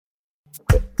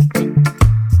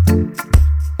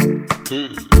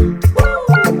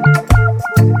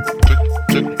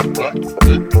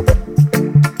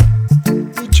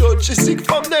She sick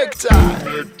from necktie.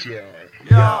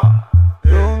 Yeah.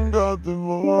 Don't got the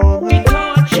money.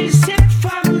 Because she sick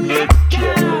from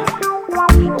necktie.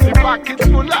 The pocket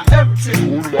full of empty.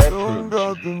 Don't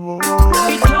got the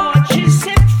money. Because she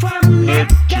sick from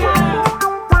necktie.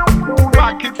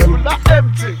 Pocket full of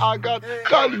empty. I got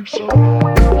calypso.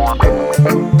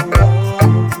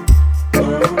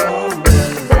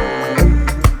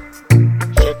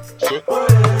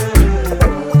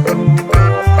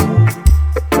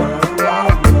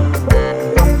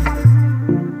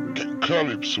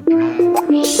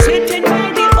 Sitting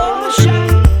by the ocean,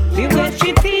 the way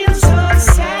she feels so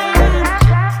sad.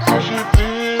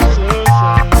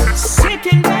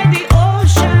 Sitting by the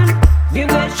ocean, the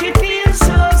way she feels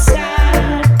so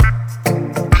sad.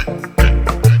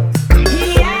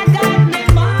 Yeah, I got the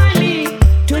money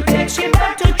to take she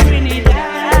back to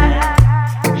Trinidad.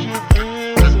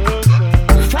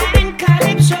 Fine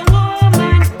calypso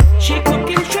woman, she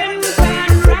cooking shrimp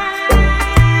and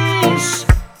rice.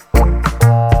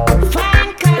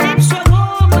 Fine calypso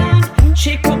woman,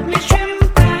 she cook me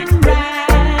shrimp and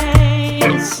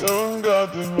rice. Don't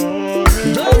got the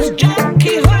money. Those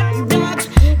junkie hot dogs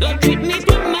don't treat me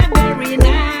good, my very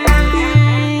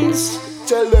nice.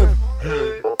 Tell them.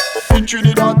 In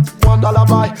Trinidad, $1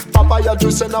 buy papaya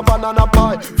juice and a banana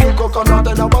pie. Few coconut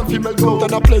and a one female goat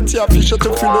and a plenty of fish to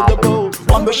fill in the bowl.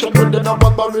 One mission bread and a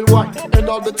one barrel wine. And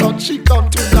all the time she come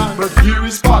to dine. But here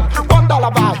is fun,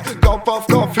 $1 buy cup of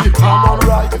coffee, I'm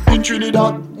alright. In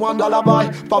Trinidad, $1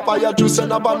 buy papaya juice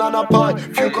and a banana pie.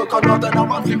 Few coconut and a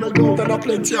one female goat and a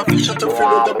plenty of fish to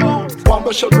fill in the bowl. One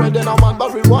mission bread and a one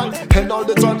barrel wine. And all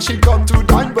the time she come to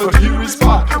dine. But here is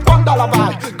fun, $1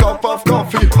 buy cup of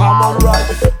coffee, I'm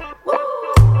alright.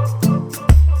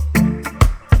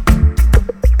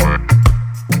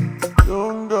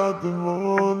 Don't got the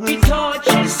money. Because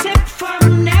she sick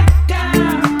from nectar.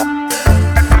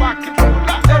 Pocket full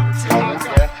of empty. I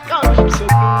got calypso.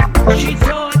 She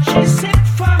thought she sick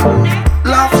from nectar.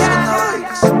 Love so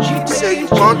nice. Say you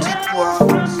want it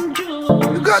once.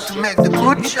 You got to make the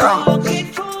good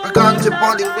choice. We're going to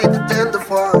body with the tender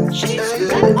voice.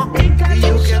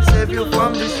 You can save you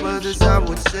from this world, as I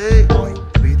would say.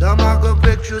 With a mago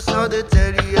breakthrough, so they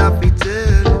tell you happy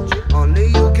tale. Only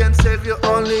you can save you,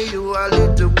 only you are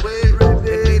lead the way.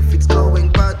 And if it's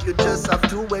going bad, you just have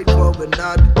to wait for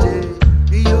another day.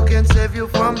 You can save you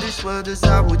from this world, as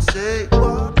I would say.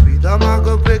 With a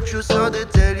mago breakthrough, so they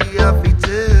tell you happy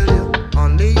tale.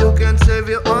 Only you can save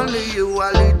you, only you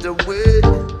are lead the way.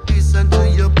 Listen to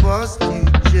your boss,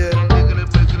 DJ.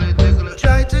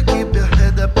 Try to keep your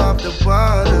head above the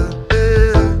water.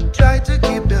 Try to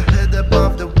keep your head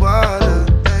above the water.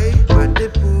 When they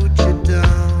put you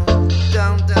down,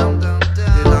 down, down, down, down,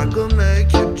 they're not gonna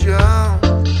make you drown.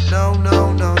 No,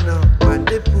 no, no, no. When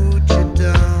they put you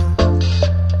down,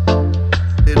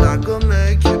 they're not gonna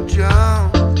make you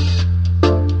drown.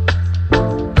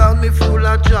 Now me full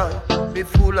of joy, me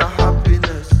full of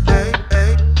happiness. Hey,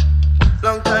 hey.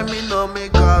 Long time me know me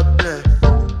God bless.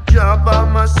 Job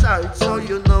on my side, so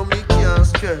you know me can't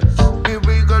stress. Me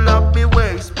wiggle up me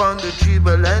waist, on the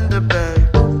dribble and the bag.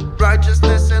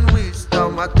 Righteousness and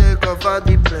wisdom, I take over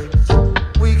the place.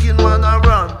 Wicked man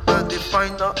around, but they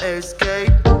find no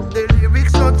escape. The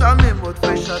lyrics out of me, but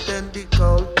fresher than the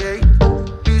Colgate.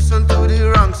 Listen to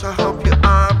the ranks, I hope you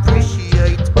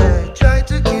appreciate. Try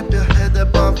to keep your head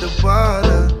above the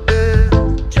water.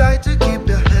 Try to keep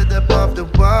your head above the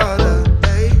water.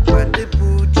 When they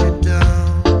put you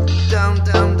down, down,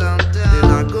 down, down, down, they're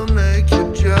not gonna make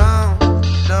you drown.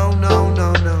 No, no,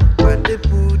 no, no. When they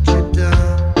put you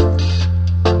down,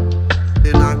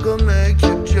 they're not gonna make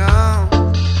you drown.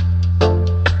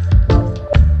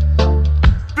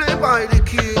 Play by the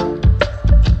key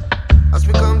as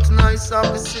we come to nice up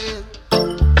the scene.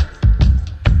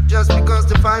 Just because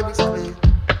the vibe is clean.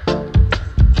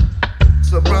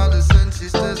 So brothers and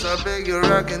sisters, I beg you,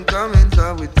 rock and come and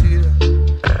talk with you.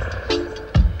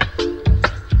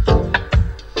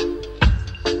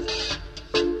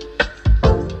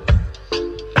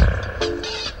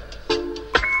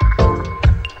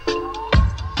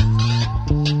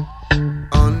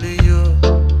 Only you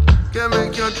can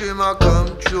make your dream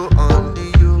come true. Only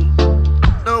you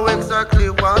know exactly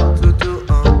what to do.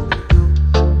 Only you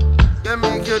can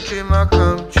make your dream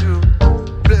come true.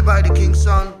 Play by the King's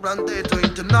Son, Brandeto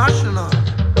International.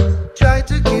 Try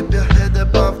to keep your head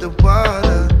above the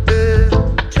water.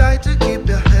 Try to keep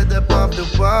your head above the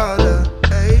water.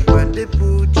 When they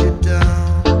put you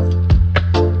down,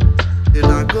 they're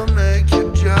not gonna make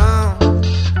you drown.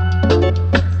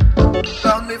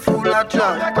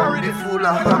 joy, be full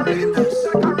of happiness.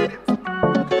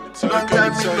 Long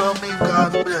time me go, me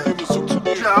God bless.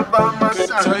 Job on my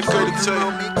side, so you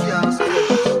know me can't stay.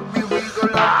 Me we go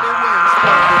lock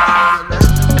me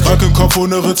wings. Krank im Kopf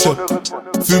ohne Rezept,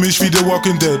 fühl mich wie The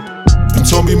Walking Dead. Im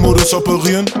Zombie-Modus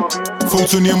operieren,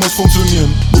 funktionieren muss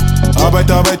funktionieren.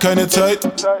 Arbeit, keine Zeit,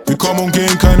 wir kommen und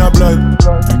gehen, keiner bleibt.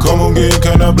 Wir kommen und gehen,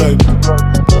 keiner bleibt.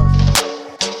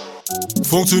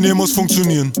 Funktionieren muss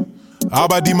funktionieren,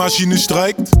 aber die Maschine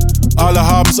streikt. Alle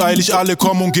haben's eilig, alle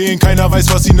kommen und gehen, keiner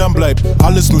weiß, was ihnen dann bleibt.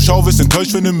 Alles nur Schau, wirst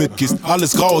enttäuscht, wenn du mitgehst.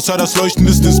 Alles grau, außer das Leuchten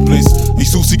des Displays. Ich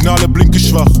such Signale, blinke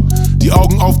schwach. Die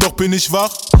Augen auf, doch bin ich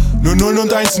wach. Nur Nullen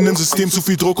und Einsen im System, zu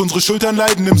viel Druck, unsere Schultern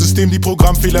leiden im System. Die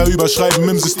Programmfehler überschreiben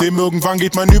im System. Irgendwann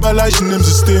geht man über Leichen im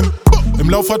System. Im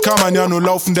Laufrad kann man ja nur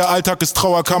laufen, der Alltag ist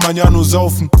Trauer, kann man ja nur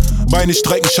saufen. Beine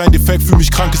streiken, Scheindefekt, fühl mich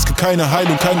krank, es gibt keine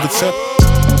Heilung, kein Rezept.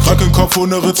 Krank im Kopf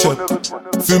ohne Rezept,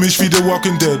 fühl mich wie The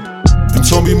Walking Dead. Im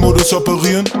Zombie-Modus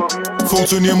operieren,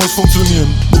 funktionieren muss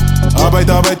funktionieren. Arbeit,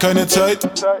 keine Zeit,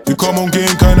 wir kommen und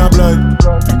gehen, keiner bleibt.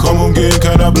 Wir kommen und gehen,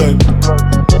 keiner bleibt.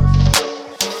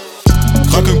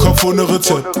 Krank im Kopf ohne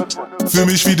Rezept, fühl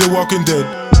mich wie The Walking Dead.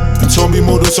 Im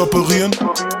Zombie-Modus operieren,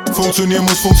 funktionieren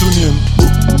muss funktionieren.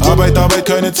 Arbeit,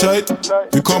 keine Zeit,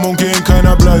 wir kommen und gehen,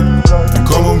 keiner bleibt. Wir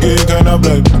kommen und gehen, keiner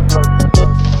bleibt.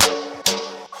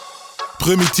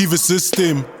 Primitives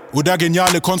System oder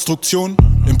geniale Konstruktion.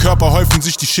 Im Körper häufen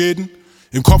sich die Schäden,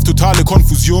 im Kopf totale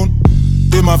Konfusion.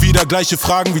 Immer wieder gleiche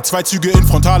Fragen wie zwei Züge in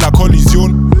frontaler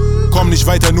Kollision. Komm nicht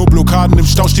weiter, nur Blockaden, im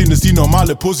Stau stehen ist die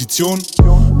normale Position.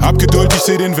 Hab Geduld, ich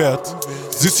seh den Wert.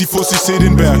 Sisyphus, ich seh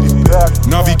den Berg.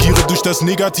 Navigiere durch das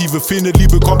Negative, fehlende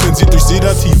Liebe kompensiert durch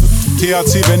Sedative.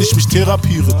 THC, wenn ich mich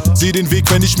therapiere, seh den Weg,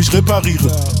 wenn ich mich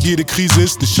repariere. Jede Krise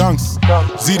ist ne Chance,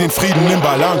 sieh den Frieden in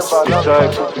Balance. Die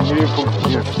Zeit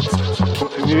funktioniert.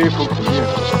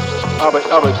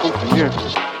 Arbeit funktioniert.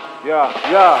 Ja.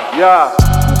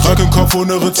 Krank im Kopf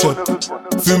ohne Rezept,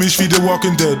 fühl mich wie The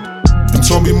Walking Dead. Im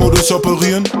Zombie-Modus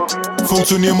operieren,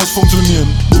 funktionieren muss funktionieren.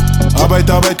 Arbeit,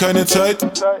 keine Zeit,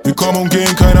 wir kommen und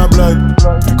gehen, keiner bleibt.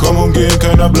 Wir kommen und gehen,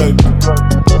 keiner bleibt.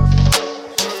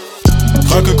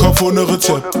 Krank im Kopf ohne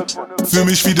Rezept, fühl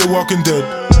mich wie The Walking Dead.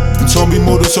 Im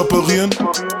Zombie-Modus operieren,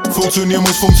 funktionieren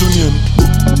muss funktionieren.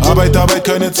 Arbeit,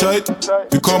 keine Zeit,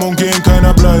 wir kommen und gehen,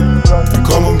 keiner bleibt. Wir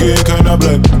kommen und gehen, keiner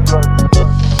bleibt.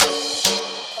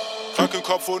 Krank im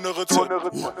Kopf ohne Rezept,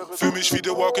 fühl mich wie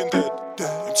The Walking Dead.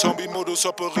 Im Zombie-Modus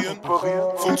operieren,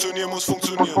 funktionieren muss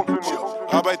funktionieren.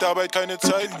 Arbeit, keine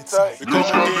Zeit, wir kommen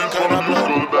und gehen, keiner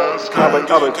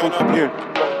bleibt. Arbeit funktioniert.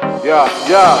 Ja.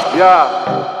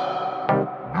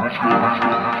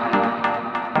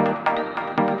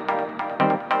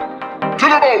 To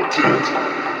the mountains.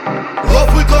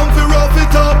 Rough, we come fi rough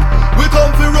it up. We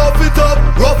come fi rough it up.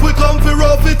 Rough, we come fi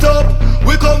rough it up.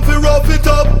 We come fi rough it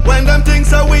up. When them things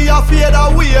say we are feared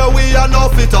that we are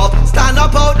nuff it up. Stand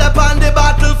up out there on the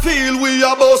battlefield, we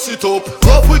are boss it up.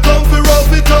 Rough, we come fi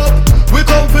rough it up. We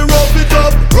come fi rough it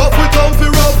up. Rough, we come fi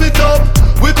rough it up.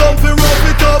 We come fi rough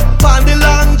it up. On the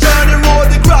long journey road,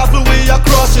 the gravel we are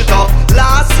crush it up.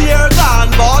 Last year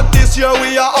gone, but this year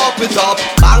we are up it up.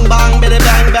 Bang bang, biddy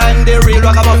bang bang, the real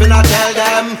ragamuffin I tell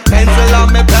them. Pencil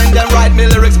on me pen them, write me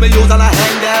lyrics me use and I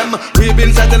hang them. We've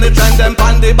been setting the trend them,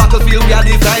 on the battlefield we are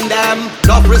defend them.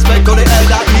 Enough respect to the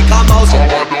elder, he come out.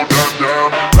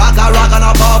 Ragga and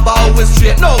a bow, we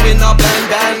straight, no we no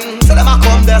bend. Say them a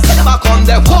come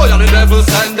there, boy and the devil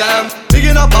send them.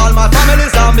 Bigging up all my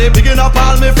families and me, bigging up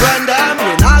all my friend them.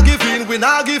 We not give in, we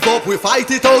not give up, we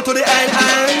fight it out to the end.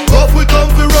 Rough, we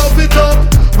come fi rough it up.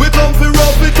 We come fi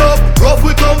rough it up. Rough,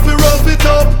 we come fi rough it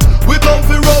up. We come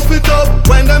fi rough it up.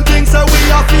 When them things say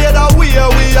we are feared that we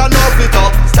are nuff it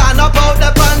up. Stand up out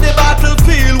there on the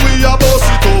battlefield, we are boss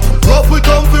it up. Rough, we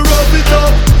come fi rough it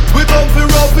up. We come fi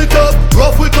rough it up.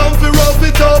 Rough, we come fi rough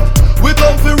it up. We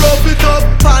come fi rough it up.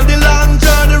 On the long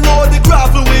journey road, the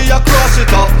gravel we are crush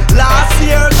it up. Last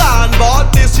year gone,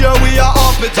 but this year we are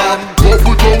up it up. Rough,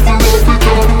 we come fi rough it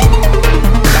up.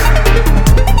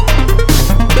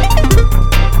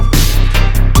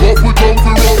 Rough, we come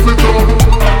fi rough it up.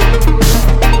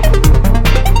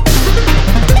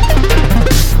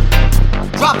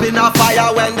 Dropping a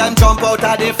fire when them jump out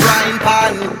of the frying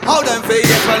pan. How them feel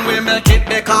it when we make it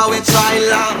because we try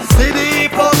long. See the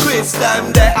hypocrites,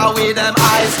 them they are with them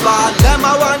eyes bad. Them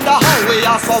I wonder how we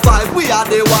are survive, we are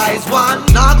the wise one.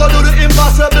 Now go do the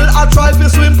impossible, I try to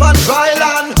swim on dry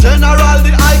land. General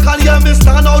the icon, yeah me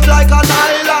stand out like an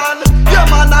island. Yeah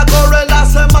man I go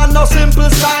relax, man no simple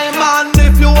Simon.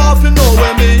 If you want to know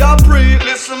where me a pre,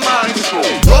 listen man.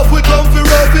 Rough we come fi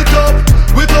rough it up.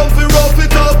 We come fi rough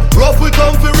it up. Rough we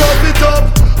come fi rough it up.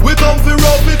 We come fi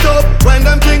rough it up. When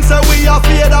them things say we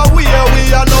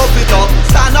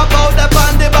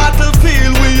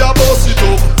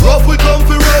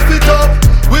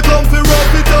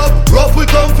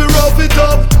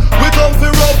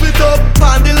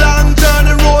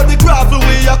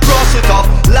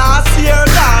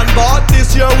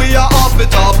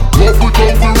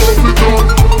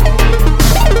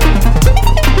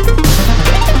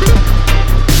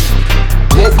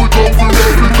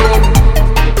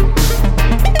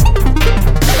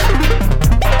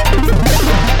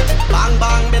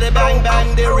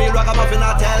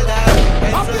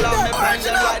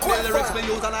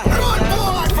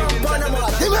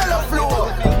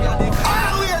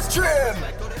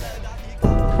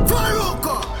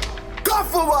Faruko, go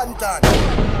for one time.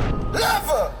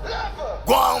 Level,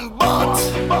 go on bat.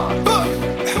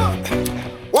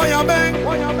 Why you bang?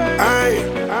 Hey,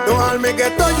 do all me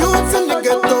get the youths in the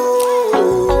ghetto.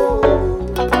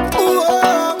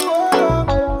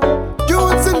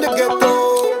 Youths in the ghetto.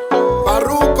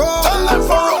 Faruko, tell them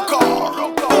Faruko.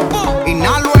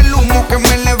 Inhalo el humo que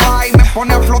me eleva y me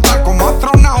pone a flotar como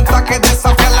astronauta que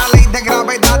desafía la ley de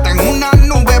gravedad. En una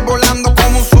nube volando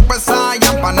como un super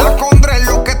saiyan. Panas con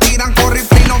lo que tiran con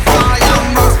rifle y no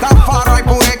fallan. Rastafari hay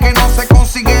pure que no se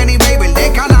consigue ni baby. El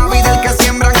de cannabis del que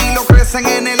siembran y lo crecen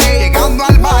en el ley. Llegando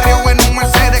al barrio en un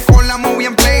Mercedes con la movie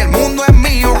en play. El mundo es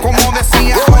mío, como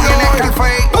decía hoy en el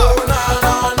café.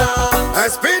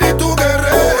 Espíritu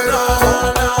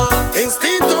guerrero,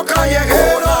 instinto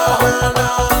callejero,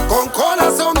 con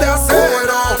corazón de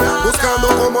acero, buscando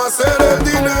cómo hacer el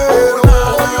dinero.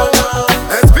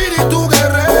 Espíritu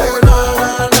guerrero,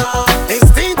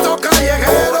 instinto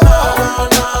callejero,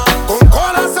 con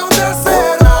corazón de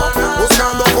acero,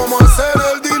 buscando cómo hacer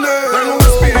el dinero. Tengo un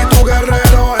espíritu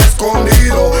guerrero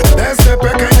escondido, desde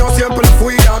pequeño siempre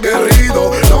fui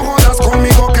aguerrido. No jodas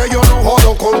conmigo que yo no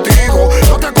jodo contigo.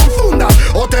 No te confundas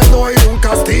o te doy un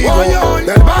castigo.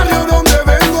 Del barrio donde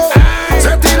vengo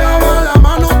se tiraba la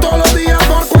mano todos los días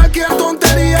por cualquier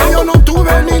tontería. Yo no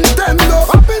tuve Nintendo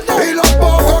y lo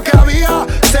poco que había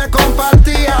se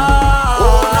compartía.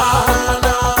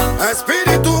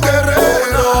 Espíritu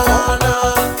guerrero,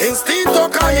 instinto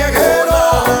callejero,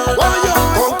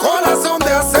 con corazón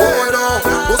de acero,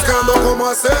 buscando cómo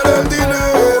hacer el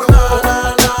dinero.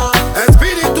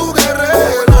 Espíritu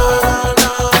guerrero,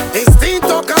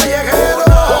 instinto callejero,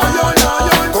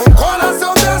 con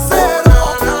corazón de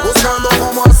acero, buscando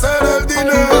cómo hacer el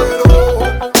dinero.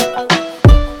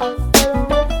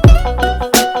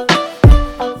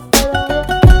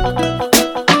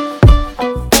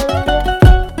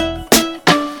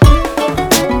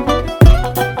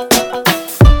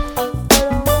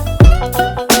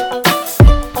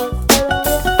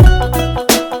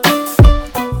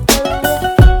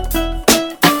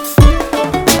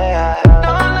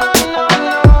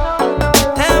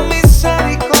 Ten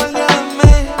misericordia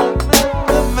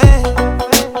de mí.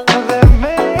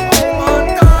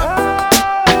 Dímelo,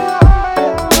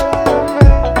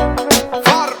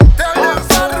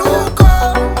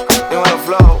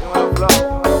 flow.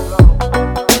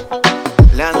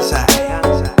 Lanza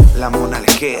la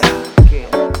monarquía.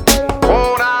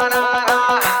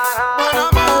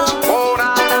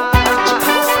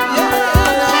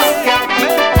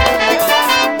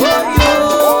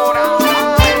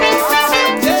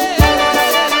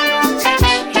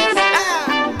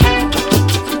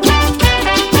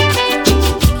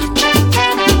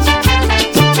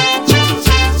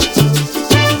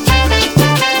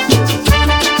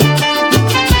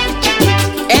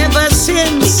 Ever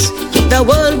since the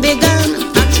world began,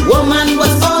 woman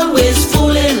was always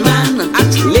fooling man.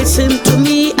 Listen to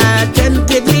me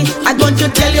attentively. I'm going to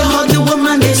tell you how the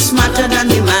woman is smarter than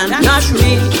the man. Not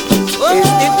me.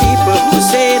 It's the people who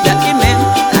say that the men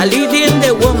are leading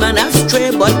the woman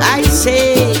astray. But I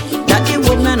say that the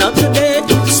women of today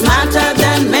smarter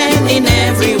than men in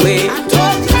every way. I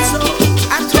told you so.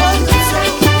 I told you so.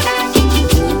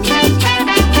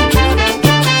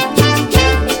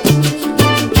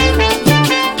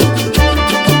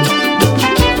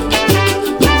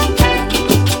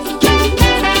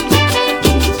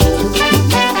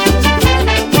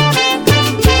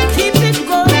 Keep it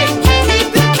going, keep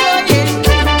it going.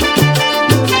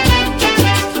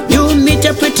 You meet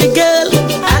a pretty girl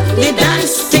at the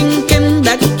dance, thinking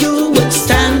that you would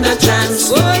stand a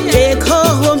chance. Take her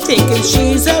home, thinking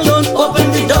she's alone.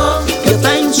 Open the door, you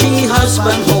find she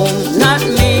husband home. Not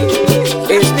me.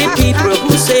 It's the people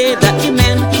who say that the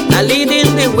men are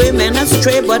leading the women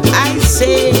astray. But I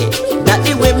say that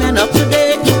the women of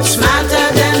today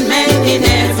smarter than men in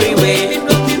every way.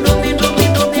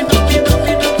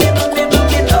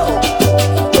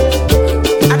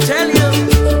 I tell you.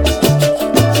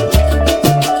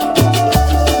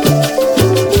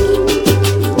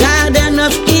 Garden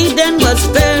of Eden was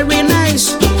very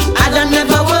nice. Adam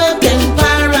never worked in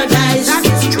paradise.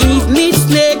 Eve meets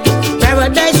snake,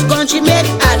 paradise gone. She made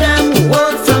Adam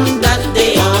work from that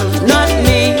day on. Not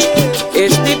me.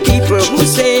 It's the people who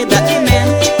say that the men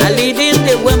are leading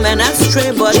the women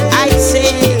astray. But I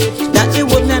say that the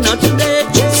women of today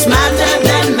smarter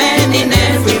than men in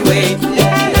every way.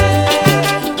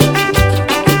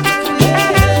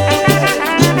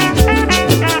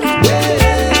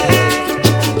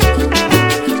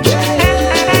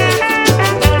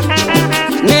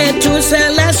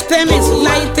 Methuselah spent his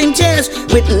life in chairs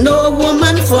with no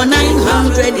woman for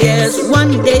 900 years.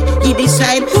 One day he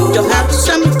decide to have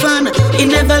some fun. He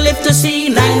never lived to see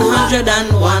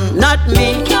 901. Not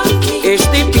me, it's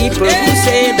the people who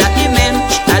say that the men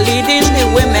are leading the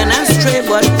women astray.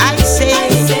 But I say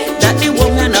that the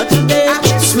women of today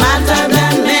smarter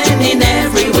than men in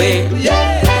every way.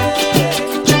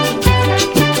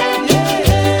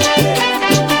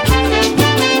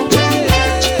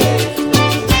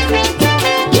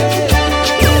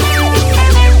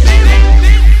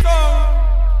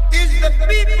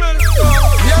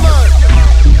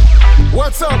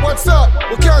 What's up?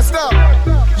 We can't stop.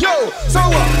 Yo, so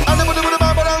what? I never do the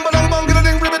bang, get a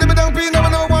ding, dang, pee. Never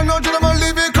know one, no gentleman,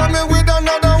 leave it coming with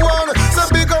another one. So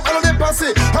big up all of the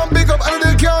posse, and big up all of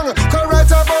the gang. Cause right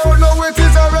about now it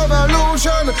is a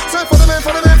revolution. So for the men,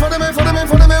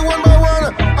 one by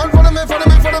one. And for the men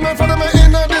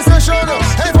in a discussion.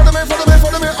 Hey, for the men, all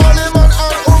the man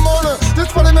and woman. This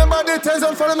for the men by the tens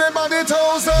and for the men by the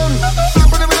thousand.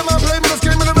 Put the rhythm and play, with the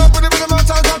skin, with the rap, with the rhythm and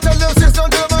talk. I tell them, sis, don't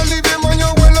tell them, leave him on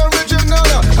your well original.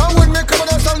 And when me come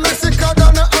out of Mexico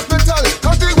down the hospital,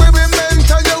 cause the way we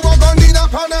mental, you are gonna need a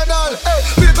Panadol. Hey,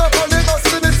 pick up on the bus,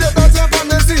 let me say that's your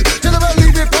fantasy. General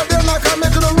leave it for them like I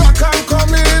make it a rock and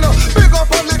come in. Big up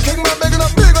on the king, man, begging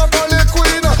up, big up on the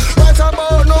queen. Right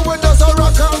about now, we just a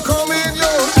rock and come in,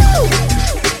 yo.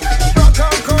 Rock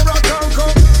and come, rock and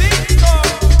come.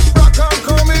 Rock and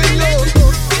come in, yo.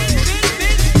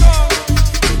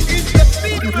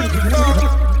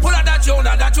 Pull out that tune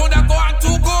that go on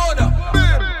too good.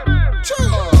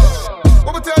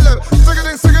 What we tell them?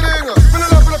 Sing it in. When I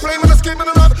love, when I play, when I skip, when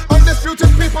I rap, undisputed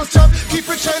people's champ. Keep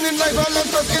it shining like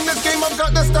Valentine's. In this game, I've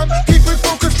got the stamp. Keep it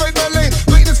focused, straight my lane.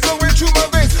 Greatness flowing through my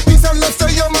veins. Peace and love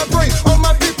stay on my brain. All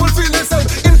my people feel the same.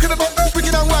 Incredible,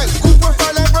 wicked and wild. Cooper,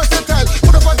 file and versatile.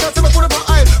 Put up a dance, put up an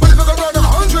eye. When if I go around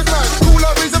 100 miles. Cool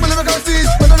out, reason, when I can see.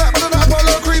 But I'm not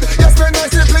Apollo Creed. Yes, man,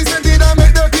 nice in place indeed. I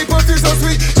make the people feel so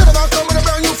sweet. Gentlemen, come with a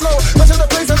brand new flow. Touch the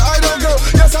place and I don't go.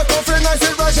 Yes, I come feel nice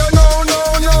and right. No.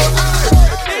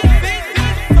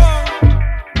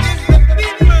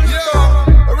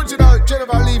 Original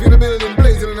Jennifer leave in the building,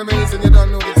 blazing and amazing. You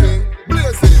don't know the thing.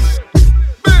 Blazing.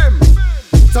 Bim.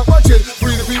 So watch it.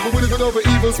 Free the people with a good over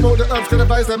evil. Smoke the herbs, can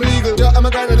advise them illegal. Yeah, I'm a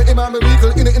guy that the imam a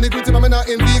vehicle. In the gritty, I'm not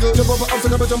illegal. Jump over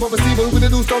obstacle, jump over steeple. With the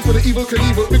new stones for the evil can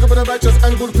evil. Pick up the righteous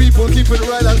and good people. Keep it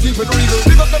real and keep it regal.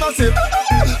 Pick up the massive.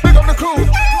 Pick up the crew.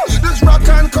 This rock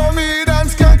and come in and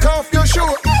skank off your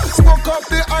shoe. Smoke up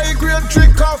the high grade,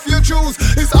 drink off your juice.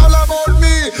 It's all about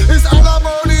me, it's all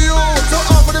about you. So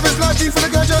all for the Bislaki, for the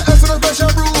ganja, and for the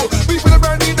special brew. B for the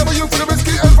brandy, W for the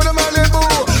whiskey, and for the Malibu.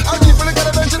 I G for the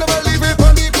caravan, never leave it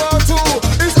on the part two.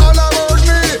 It's all about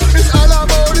me, it's all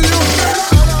about you.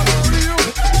 It's all about you.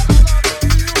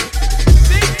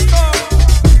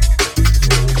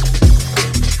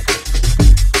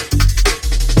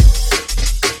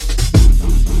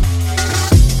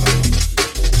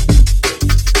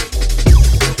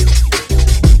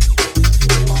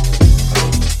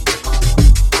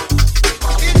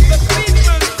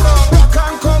 Rock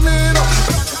and come in.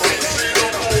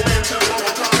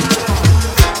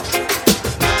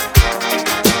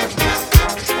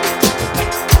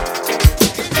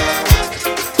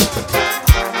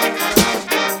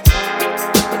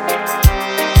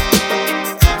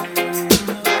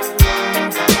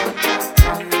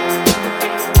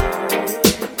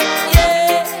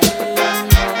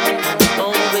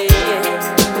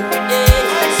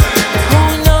 Who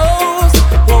knows?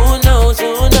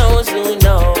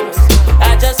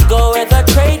 I just go where the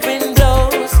trade wind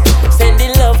blows,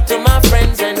 sending love to my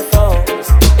friends and foes.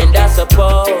 And I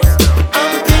suppose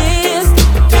I'm pleased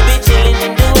to be chilling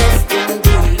in the West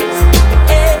Indies.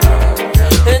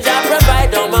 And I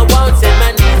provide all my wants and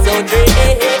my needs, so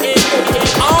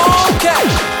okay.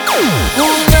 Who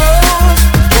knows?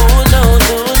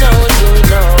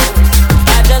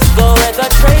 I just go where the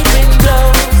trade wind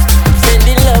blows,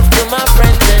 sending love to my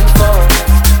friends and foes.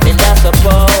 And I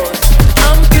suppose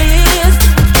I'm pleased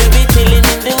to be chilling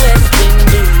in the West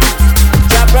Indies.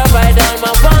 I provide all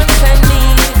my wants and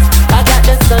needs. I got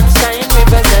the sunshine,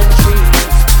 rivers and trees.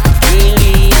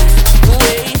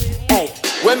 Hey.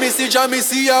 When me see Jah, me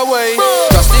see a way.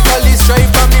 Drastically straight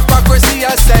from hypocrisy,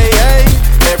 I say, hey.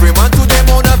 Every man to them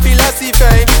own a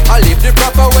philosophy. I live the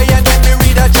proper way and then me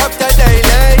read a chapter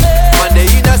daily. Man, they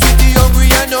in a city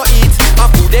hungry and no eat. And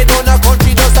food they down a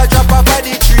country just a drop off of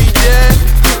the tree, yeah.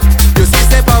 You see,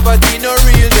 say poverty no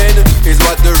real then, is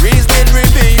what the reasoning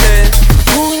revealing.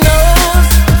 Who knows?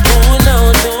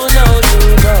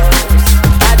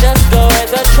 I just go where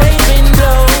the trade wind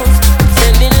blows,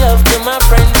 sending love to my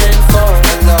friends and foes.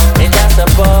 And I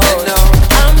suppose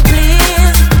I'm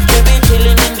pleased to be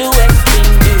chilling in the West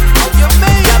Indies.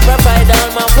 I provide all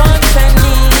my wants and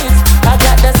needs.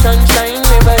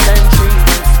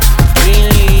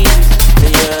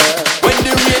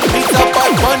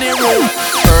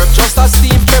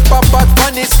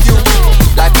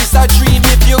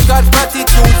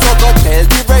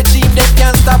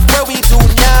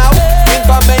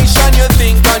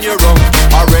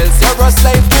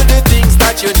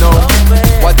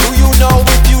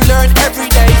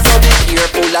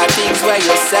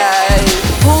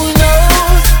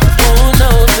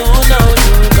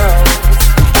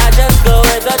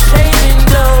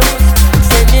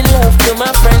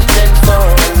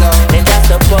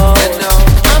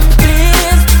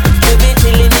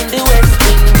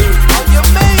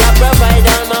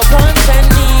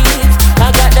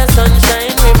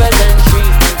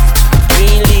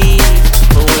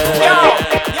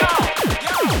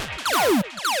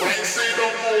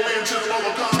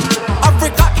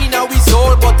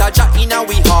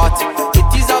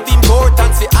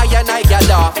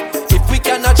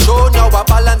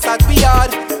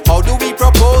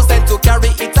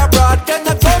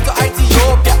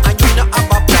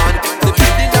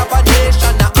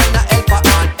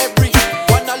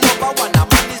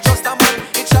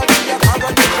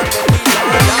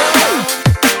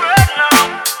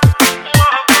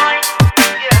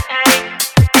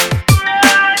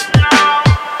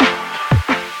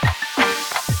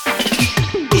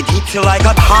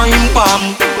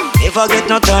 bomb, never get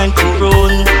no time to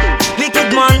run. Wicked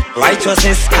man,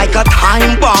 righteousness like a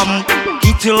time bomb,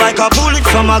 hit you like a bullet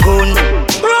from a gun.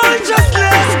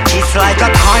 Righteousness, it's like a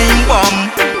time bomb,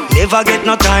 never get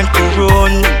no time to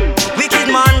run. Wicked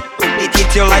man, it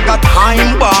hit you like a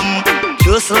time bomb,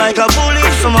 just like a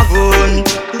bullet from a gun.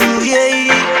 Ooh,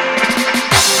 yeah.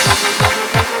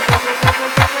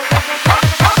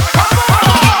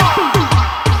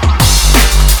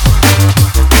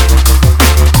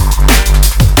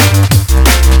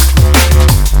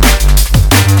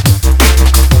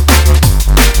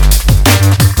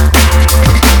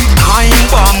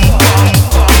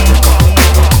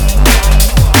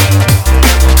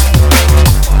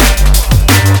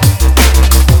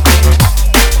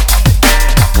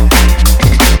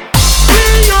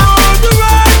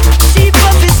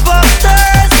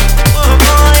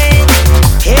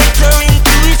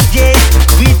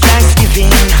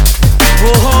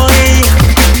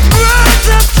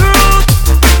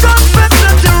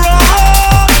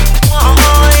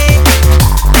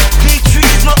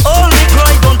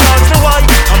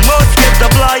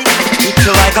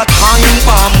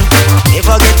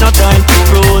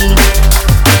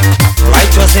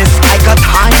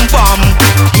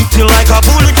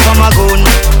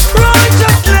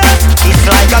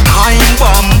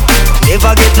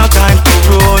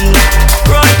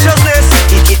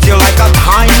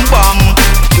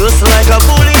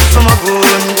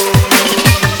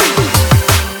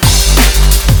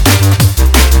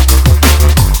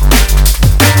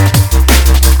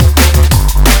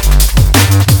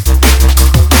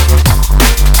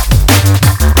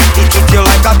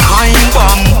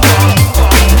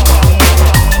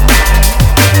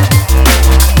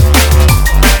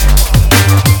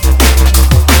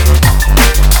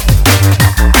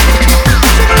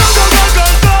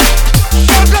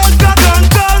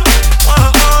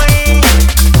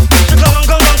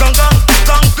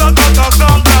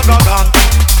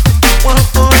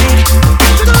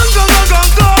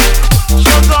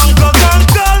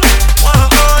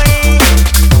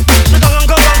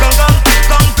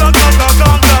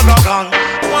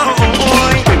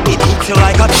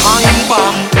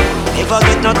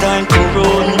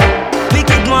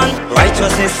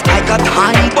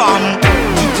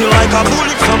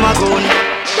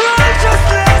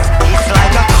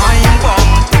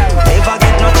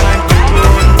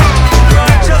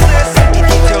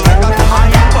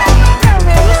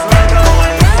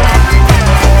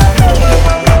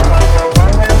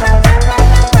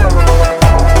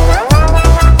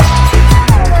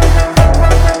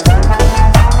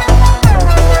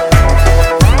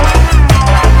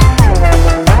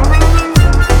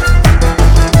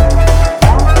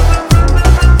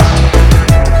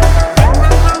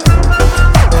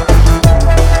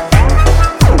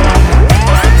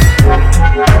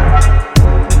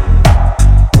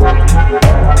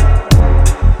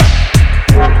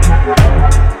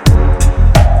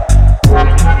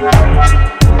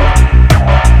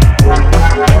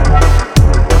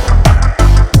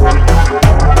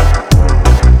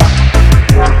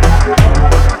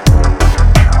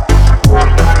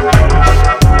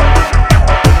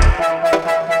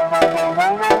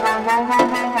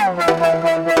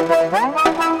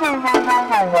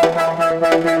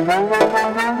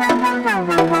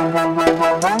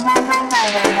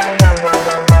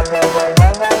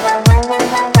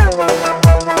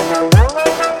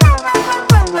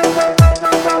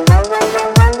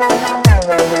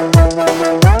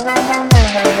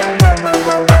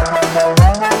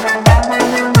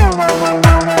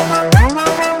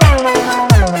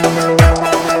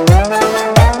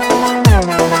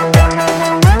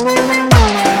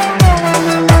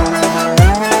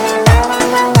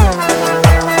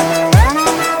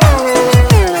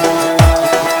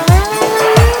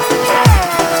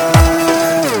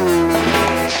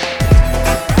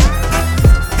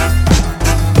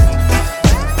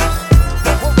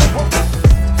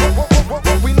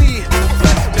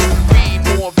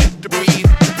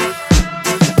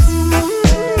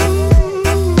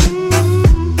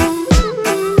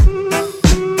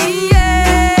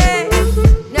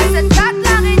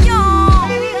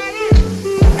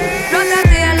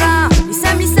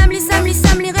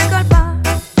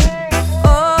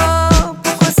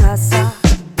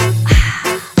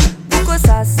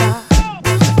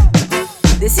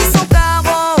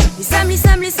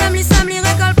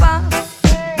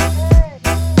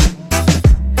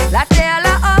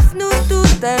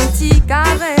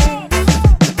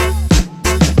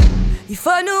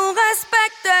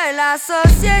 la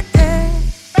société.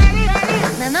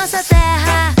 Na nossa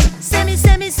terra, semi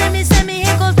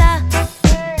recoltar.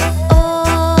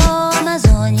 Oh,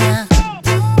 Amazônia,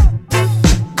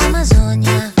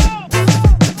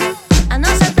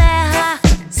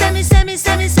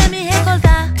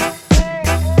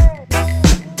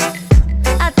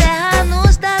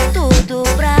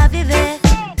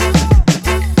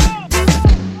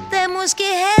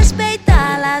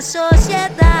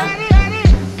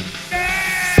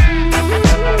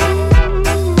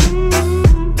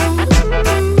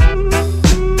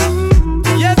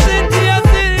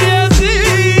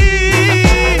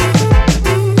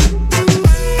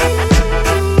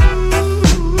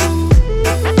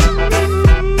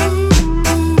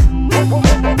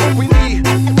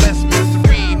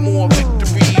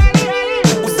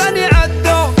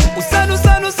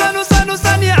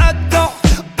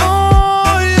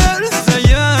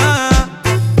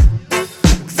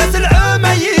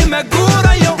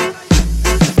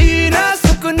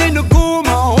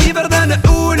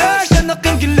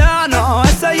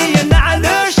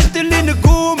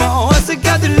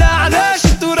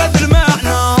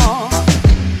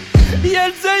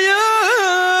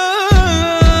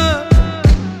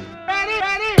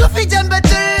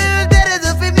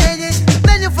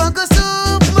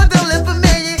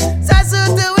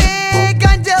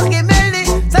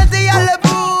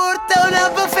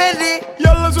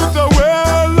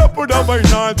 put a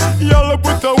final. Y'all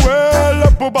put a well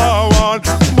up about one.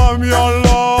 Mami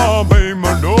Allah, may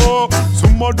man know.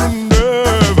 Summa dunde,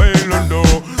 vailando.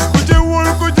 Could you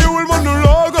will man no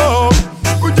log up?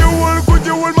 Could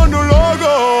you will man no log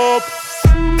up?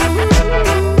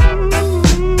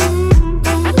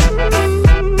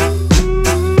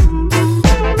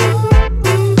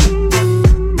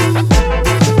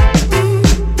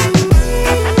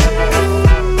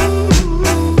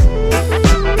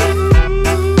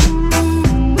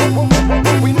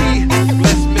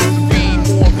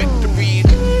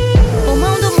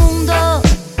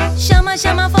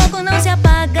 Chama fogo, não se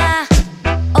apaga.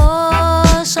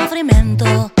 Oh,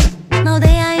 sofrimento. Não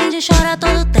odeia a índia, chora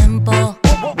todo tempo.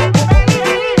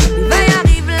 Vem,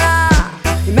 arrive là.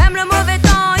 Et même le mauvais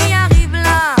temps, il arrive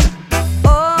là.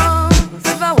 Oh,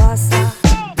 zat vawasa.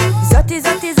 Zati,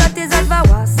 zati, zati, zat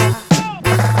vawasa.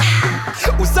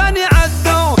 وساني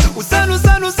عدو وسانو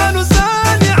سانو سانو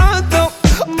ساني عدو.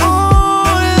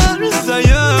 Oh, يا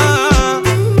رزايا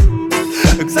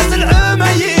قصص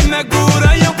العمايم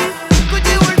مقورة يوم.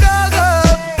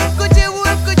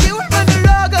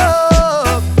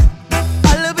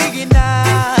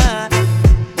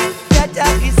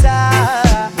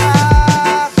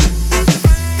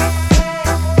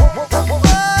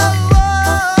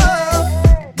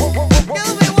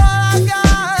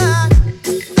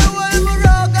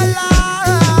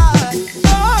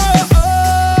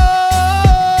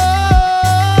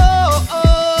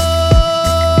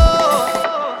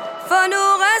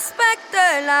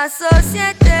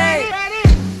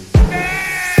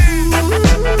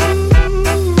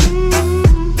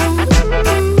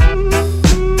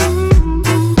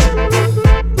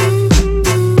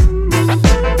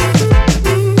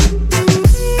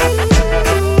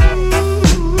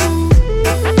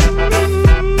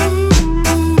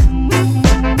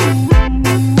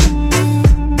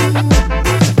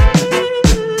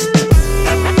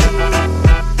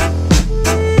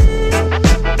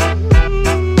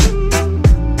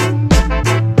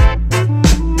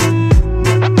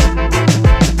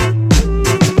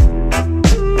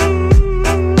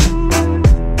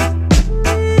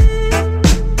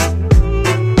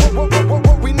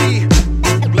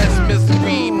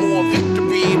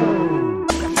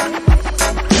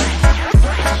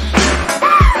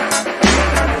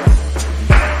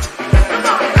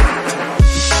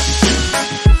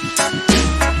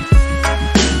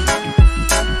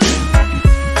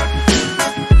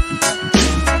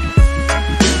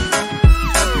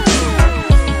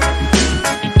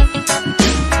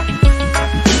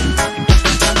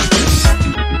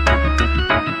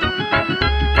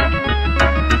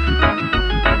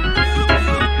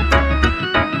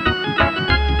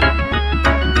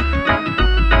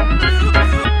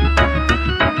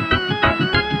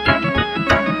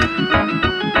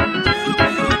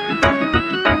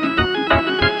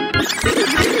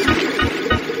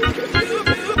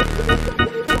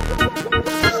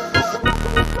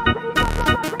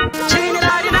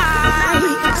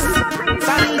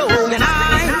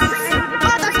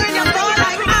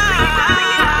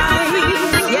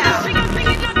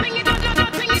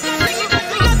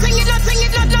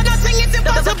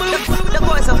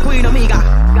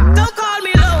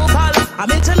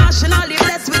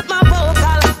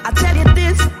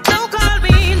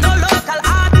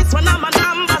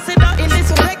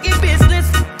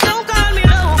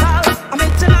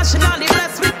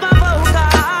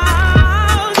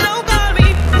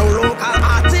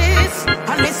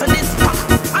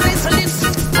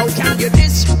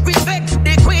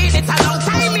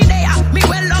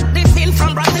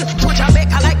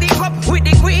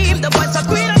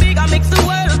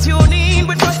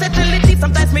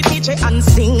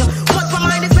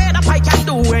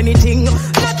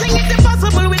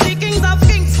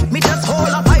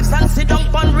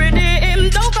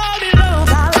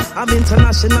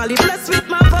 Internationally blessed with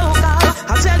my vocal.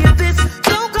 I'll tell you this,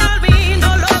 don't call me no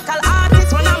local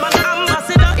artist when I'm an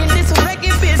ambassador in this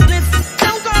reggae business.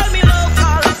 Don't call me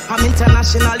local, I'm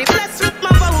internationally blessed with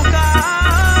my vocal.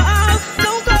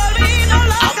 Don't call me no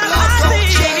local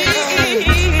artist.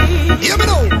 Hear me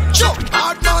now, Chuck.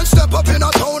 Bad man step up in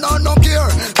a town and no care.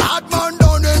 Bad man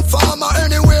down in farmer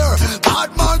anywhere. Bad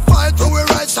man fight for we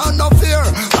rights and no fear.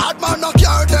 Bad man no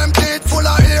care them teeth full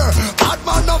of hair. Bad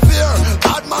man no fear.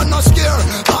 Bad man no scare.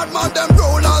 Bad man them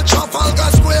roll all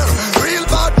Trafalgar Square. Real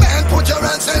bad man put your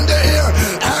hands in the air.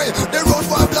 Hey, the road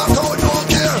for black out don't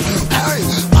care. Hey,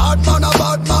 bad man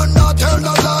not tell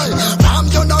no lie. Ram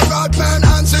you no rod man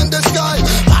hands in the sky.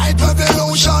 Fight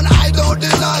revolution I don't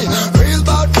deny. Real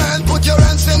bad man put your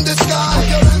hands in the sky.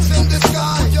 Your hands in the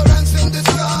sky. Your hands in the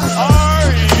sky.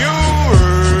 Are you?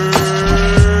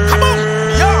 Come on,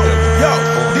 yo.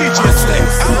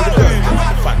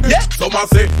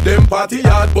 party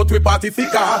hard, but we party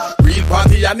thicker. Real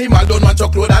party animal don't want your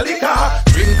clothes a liquor.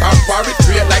 Drink and party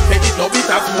straight like take it no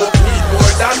bitter. Smoke weed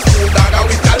more than food dagger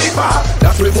with caliber.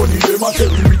 That's where money them a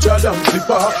tell me richer than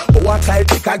slipper. Oh, I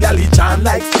type pick a gal it chant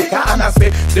like sticker. And I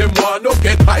say them want to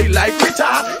get high like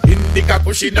Richard. Indica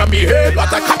pushing on me head,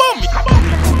 but I come on me, come on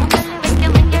me.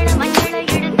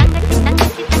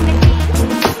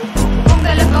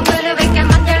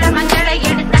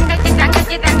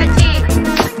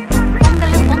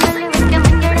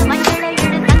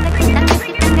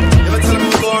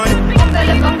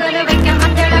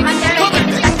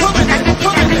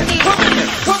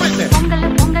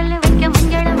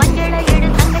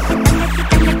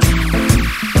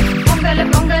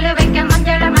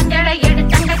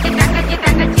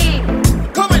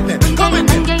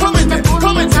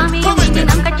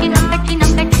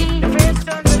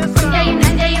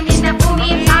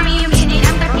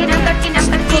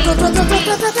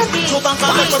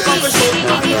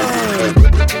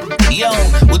 Yo,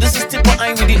 well this is Tipper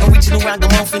I with the original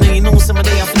ragamuffin. And you know some of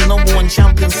they are for the number one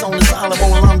champion song. It's all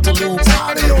about Lamb to lose.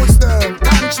 All the youths them,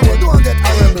 control, don't get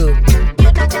horrible.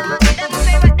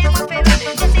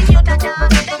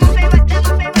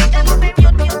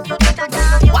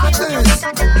 Watch this,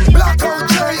 blackout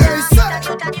J.A.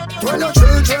 When your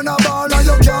children are born and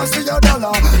you can't see your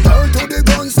dollar, turn to the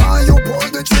guns and you pull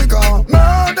the trigger.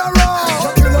 Murderer,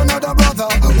 you kill another brother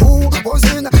who was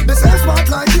in the same spot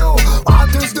like you.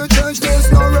 What is the change?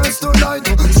 There's no rest tonight.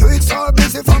 Streets are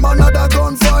busy from another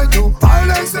gunfight.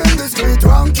 Violence in the street,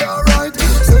 rank your right.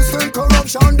 System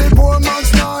corruption, the poor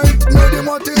man's night. Made him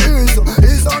what he is,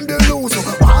 he's on the loose.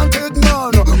 Wanted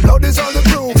man, blood is all the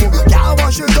proof. Can't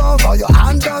wash it off, or your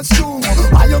hand that's true.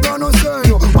 Why you gonna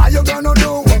say, why you gonna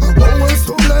do? Who is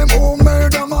to blame, who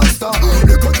made the monster?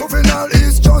 Little juvenile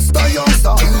is just a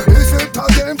youngster. Is it a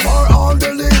game for all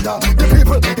the leader? The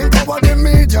people in power, the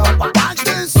media. Watch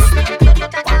this,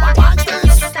 watch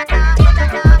this.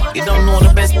 You don't know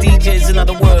the best DJs in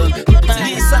the world.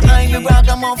 Yes, I'm the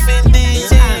ragamuffin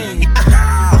DJ.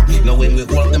 Now when we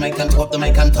hold up the mic and take up the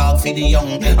mic and talk for the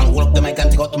young, and hold up the mic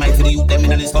and take up the mic for the youth, them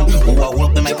in this gun. Who hold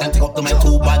up the mic and take up the mic,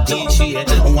 two bad DJ.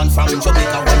 One from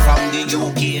Jamaica, one from the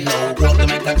UK. Now hold up the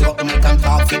mic and take up the mic and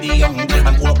talk for the young,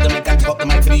 and hold up the mic and take up the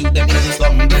mic for the youth, them in this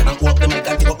gun. And hold up the mic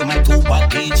and take up the mic, two bad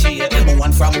DJ.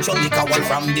 One from Jamaica, one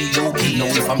from the UK.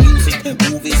 Now for music,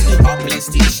 movies, or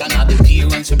PlayStation, or the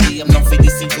parents should be enough for the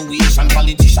situation.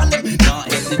 Politician, not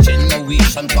help the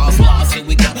generation, cause last year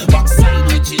we got backside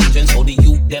with children, so the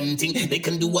youth them think they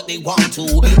can do what they want to.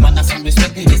 Man, that's some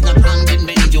respect. It's not handing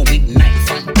men you with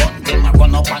knife and gun. Them a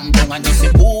run up and down and you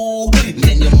say boo.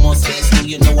 Then you must say still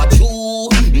you know what you.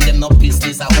 Them no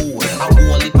business a who. A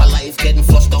whole heap of life getting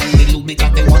flushed down the loop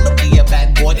because they wanna be a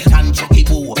bad boy and chucky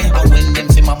boo. And when them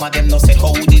say mama, them no say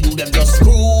how they do, them just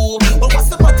screw. But what's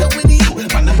the matter with you?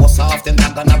 Man, I bust off them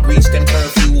and gonna breach them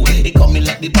curfew. It coming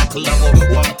like the buckle of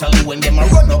Waterloo when them a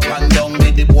run up and down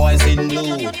with the boys in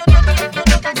blue.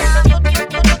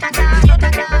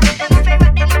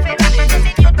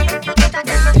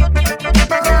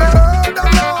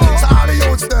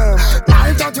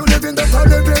 Life that you live in, better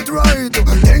live it right.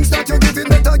 Things that you give in,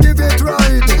 better give it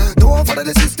right. Don't follow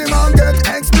the system and get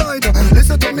exploited.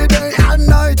 Listen to me day and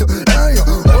night. Hey,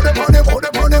 hold upon him, hold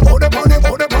upon him, hold upon him,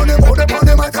 hold upon him, hold upon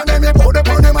him, academy, hold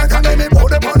upon him, academy,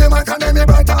 hold upon him, academy,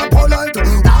 bright and polite.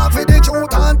 Half for the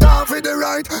truth and half for the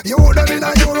right. You them in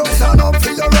a Europe, stand up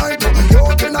for your right. You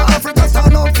in Africa,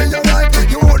 stand up for your right.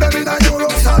 You them in a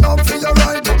Europe, stand up for your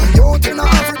right. You in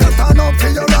Africa, stand up for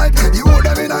your right. You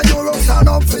them in a Europe, stand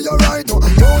up for your right. You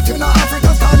in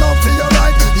Africa, stand up for your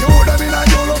right. You them in a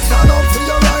Europe, stand up for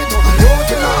your right. You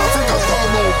in Africa,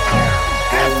 stand up.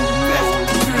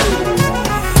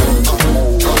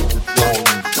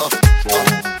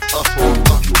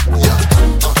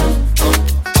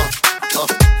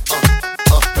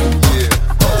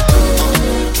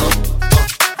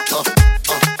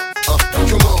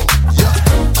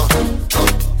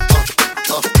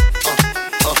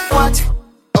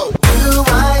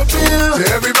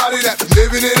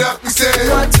 Living it up, we say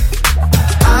what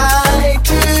I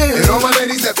do, and all my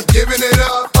ladies that be giving it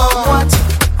up. What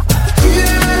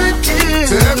you do,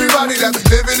 to everybody that be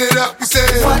living it up, we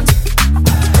say what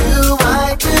do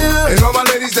I do, and all my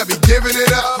ladies that be giving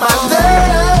it up. My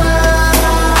love.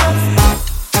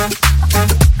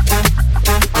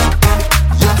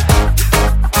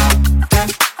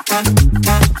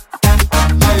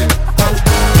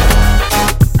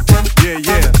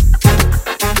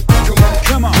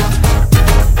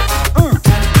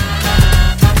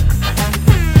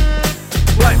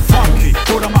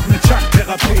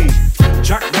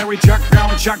 Jack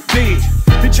Brown, Jack B.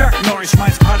 Wie Chuck Norris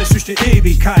meinst alles durch die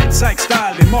Ewigkeit. Zeig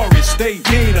Style, den Morris Day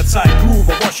jederzeit.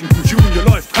 Groover Washington Jr.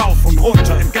 läuft rauf und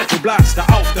runter. Im Ghetto Blaster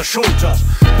auf der Schulter.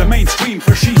 Der Mainstream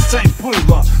verschießt sein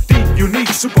Pulver. Deep,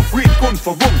 unique, super freak,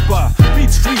 unverwundbar.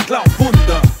 Beat Street,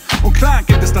 Laufwunder. Und klar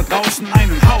gibt es da draußen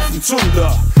einen Haufen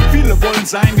Zunder. Viele wollen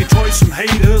sein wie Toys und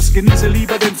Haters. Genieße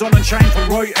lieber den Sonnenschein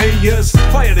von Roy Ayers.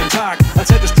 Feier den Tag,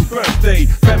 als hättest du Birthday.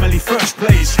 Family first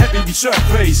place, happy wie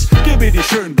Surface. Gib mir die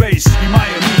schönen Bass wie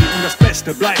Miami. Und das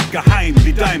Beste bleibt geheim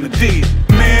wie Diamond D.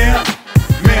 Mehr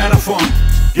davon.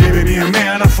 Gebe mir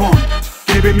mehr davon.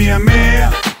 Gebe mir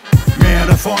mehr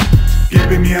davon.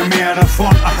 Gebe mir mehr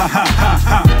davon.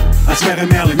 Ahahaha. Als wäre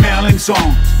Merlin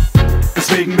Song.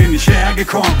 Deswegen bin ich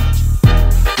hergekommen.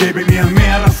 Gebe mir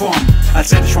mehr davon,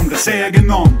 als hätte ich vom Dessert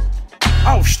genommen.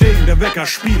 Aufstehen, der Wecker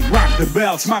spielt, rock the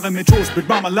bells. Mache mir Toast mit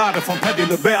Marmelade von Patti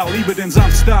LaBelle. Liebe den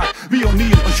Samstag wie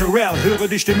O'Neill und Sherelle. Höre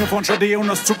die Stimme von Sade und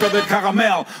das Zucker wird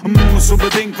Karamell. Und muss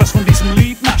unbedingt was von diesem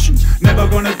Lied naschen. Never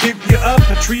gonna give you up,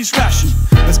 the trees crashen.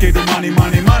 Es geht um Money,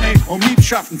 Money, Money, um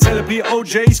Liebschaften. Zelebrier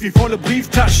OJs wie volle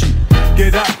Brieftaschen.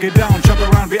 Get up, get down, jump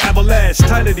around wie Everlast.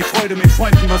 Teile die Freude mit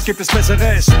Freunden, was gibt es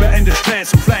Besseres? Beende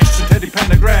Stress und Flash zu Teddy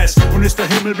Pendergrass. Und ist der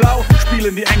Himmel blau,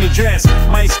 spielen die Engel Jazz.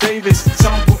 Miles Davis,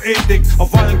 Soundpoetik.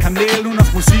 Auf allen Kanälen und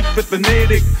auf Musik wird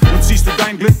benötigt. Und siehst du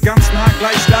dein Glück ganz nah,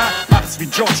 gleich da. Mach's wie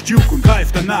George Duke und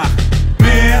greif danach.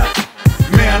 Mehr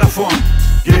davon.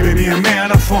 Gebe mir mehr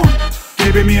davon.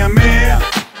 Gebe mir mehr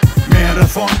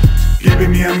davon. Gebe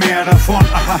mir mehr davon.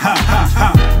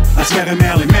 Ahahaha. Als wäre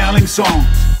Merlin Song.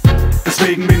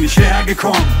 Deswegen bin ich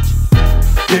hergekommen.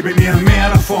 Gebe mir mehr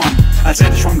davon, als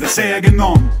hätte ich vom Dessert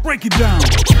genommen. Break it down.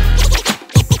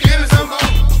 Give me some more.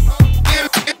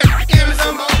 Give me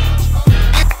some more.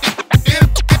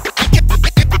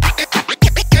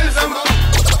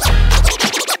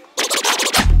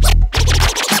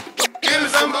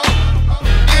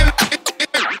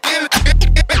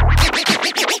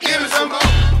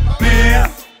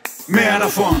 Mehr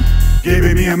davon,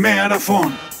 gebe mir mehr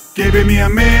davon, gebe mir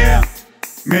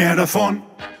mehr davon,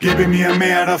 gebe mir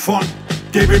mehr davon,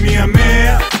 gebe mir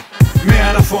mehr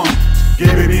davon,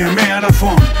 gebe mir mehr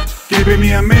davon, gebe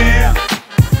mir mehr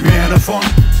davon,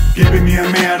 gebe mir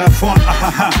mehr davon,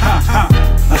 ahahaha,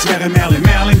 als wäre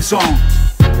Merlin Song,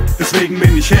 deswegen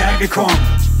bin ich hergekommen,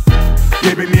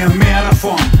 gebe mir mehr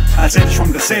davon, als hätte ich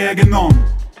vom Dessert genommen.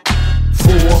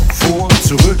 Vor,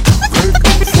 zurück, rück,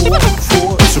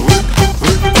 vor, zurück,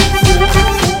 rück,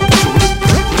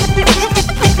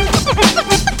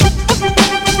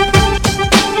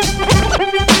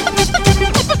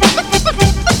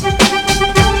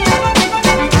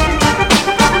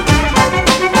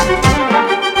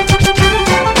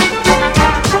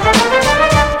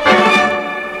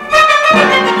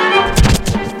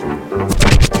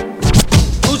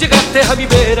 Tú llegaste a mi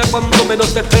vera cuando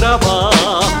menos te esperaba.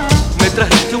 Me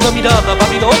trajiste una mirada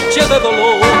para mi noche de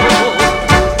dolor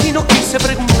y no quise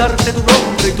preguntarte tu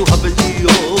nombre y tus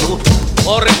apellidos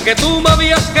porque tú me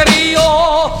habías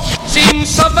querido sin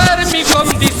saber mi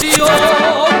condición.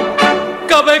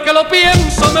 Cada vez que lo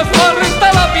pienso me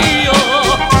falta la vida.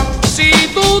 Si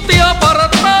tú te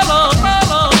apartaras,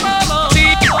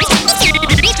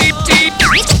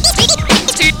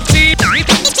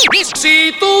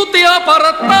 si tú te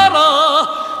apartaras,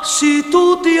 si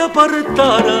tú te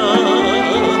apartaras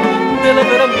de la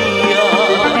vera mía.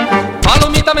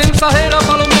 Palomita mensajera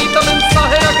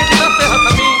que llegaste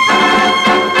hasta mí.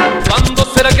 ¿Cuándo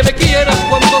será que me quieras?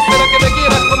 ¿Cuándo será que me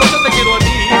quieras como yo te quiero a ti?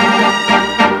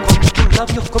 Con tus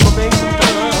labios como menta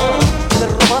me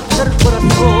robaste el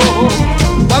corazón.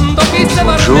 Cuando quise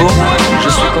Bonjour, je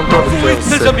suis content de faire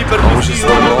cet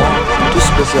enregistrement tout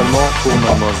spécialement pour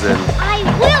mademoiselle. I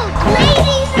will,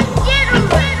 ladies and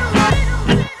gentlemen.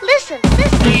 Listen.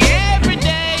 Every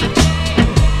day.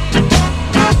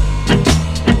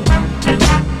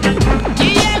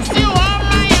 Yes, you are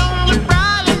my only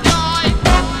pride and joy.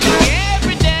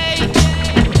 Every day.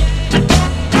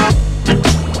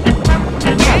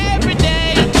 Every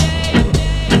day.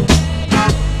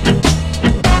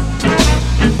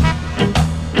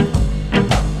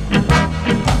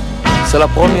 C'est la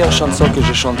première chanson que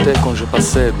j'ai chantée quand je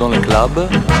passais dans le club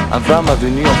avant ma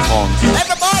venue en France.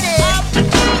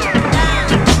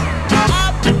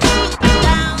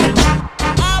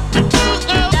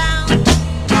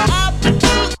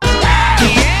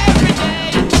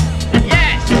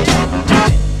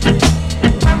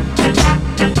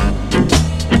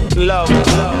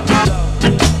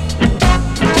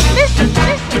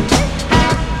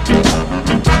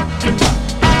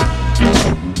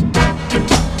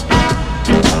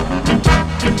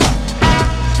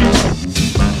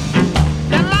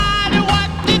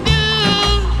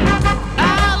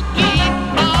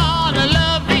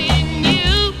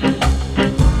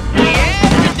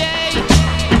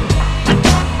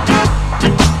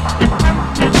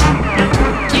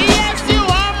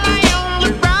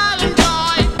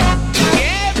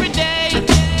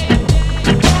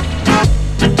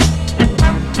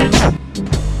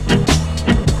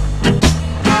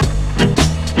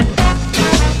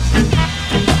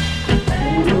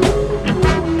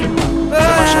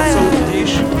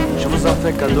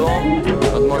 fais cadeau,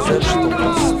 mademoiselle, je t'en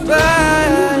pense.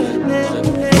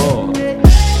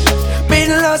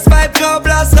 Mittellos, Vibe,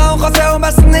 Graublas, Rauch auf der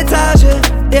obersten Etage,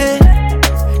 yeah.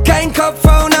 Kein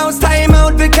Kopfphone aus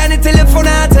Timeout, will keine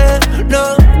Telefonate,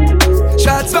 no.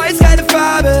 Schwarz-Weiß, keine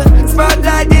Farbe,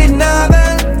 Spotlight jeden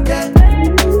Abend, yeah.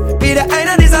 Wieder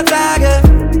einer dieser Tage,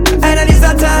 yeah.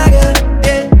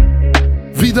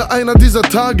 Wieder einer dieser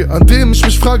Tage, an dem ich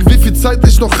mich frage, wie viel Zeit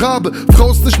ich noch habe.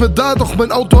 Frau ist nicht mehr da, doch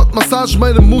mein Auto hat Massage.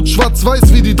 Meine Mut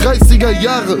schwarz-weiß wie die 30er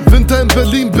Jahre. Winter in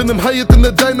Berlin, bin im Hyatt in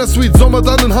der Diner Suite. Sommer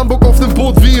dann in Hamburg auf dem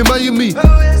Boot wie in Miami.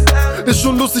 Ist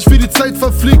schon lustig, wie die Zeit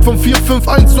verfliegt. Von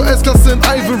 451 zur S-Klasse in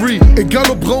Ivory. Egal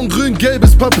ob braun, grün,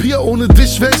 gelbes Papier. Ohne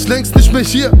dich wär ich längst nicht mehr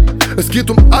hier. Es geht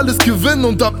um alles gewinnen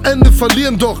und am Ende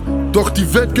verlieren. Doch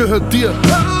die Welt gehört dir.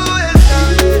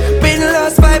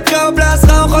 Mittellos, Vibe, Graublas,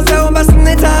 Rauch aus der obersten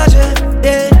Etage,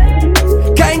 yeah.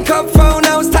 Kein Kopfphone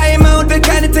aus Timeout, will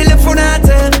keine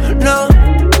Telefonate, no.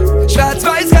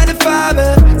 Schwarz-Weiß, keine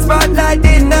Farbe, Spotlight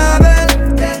jeden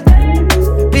Abend,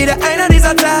 yeah. Wieder einer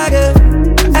dieser Tage,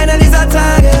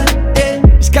 yeah.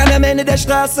 Ich kann am Ende der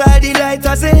Straße all die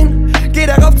Leiter sehen. Geh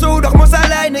darauf zu, doch muss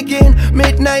alleine gehen.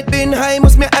 Midnight bin high,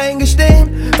 muss mir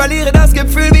eingestehen. Verliere das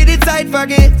Gefühl, wie die Zeit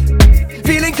vergeht.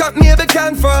 Feeling kommt mir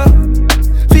bekannt vor.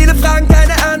 Viele Fragen,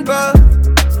 keine Antwort.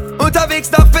 Unterwegs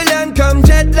doch will ankommen.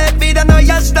 Jetlag, wieder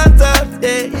neuer Standort,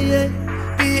 yeah, yeah.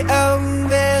 Die Augen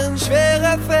wären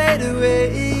schwerer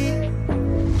Fadeaway.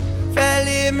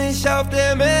 Verliere mich auf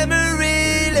der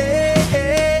Memory Lane.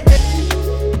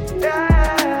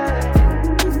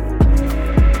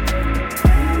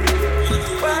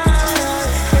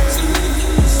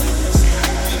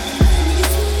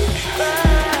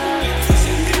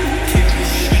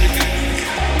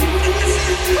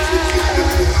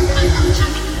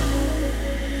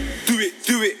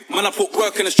 Do it, man, I put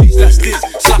work in the streets, that's this.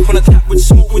 Slap on the tap with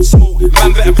smoke.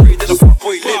 Man better pray that the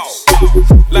fuckboy lives.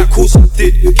 Like course I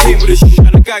did, came with a shit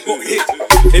and the guy got hit.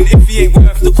 And if he ain't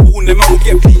worth the call, then man will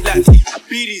get beat like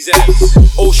Beatty's ass.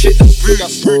 Oh shit, that's rude.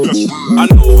 I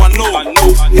know.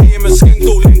 Hit him and skink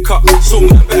don't link up, so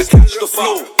man better catch the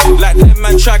flow. Like that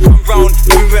man try come round,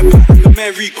 then we went back like a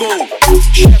merry-go.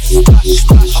 Chef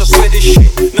splash, I swear this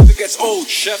shit never gets old.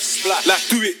 Chef splash, like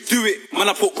do it, man,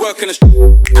 I put work in the street.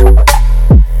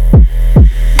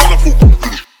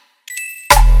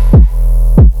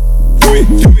 Do it.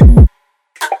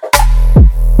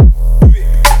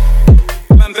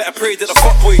 Man better pray that the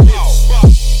fuckboy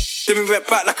lives. Then we went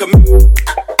back like a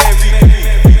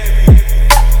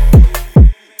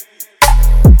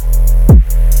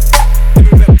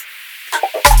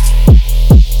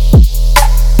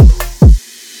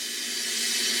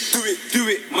Do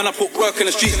it, man, I put work in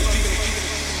the street.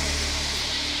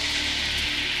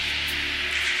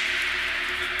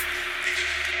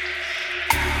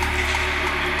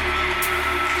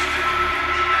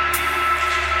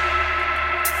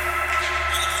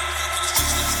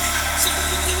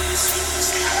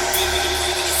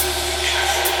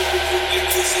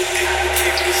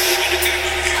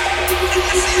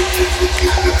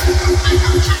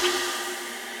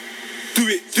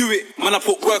 Do it, man, I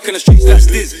put work in the streets, that's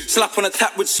Liz. Slap on the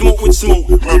tap with smoke.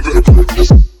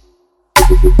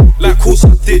 Like course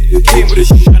I did, came with a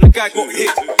shit and the guy got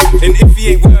hit. And if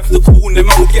he ain't worth the call, then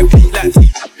man will get beat like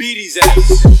Beatty's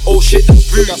ass. Oh shit,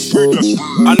 that's rude.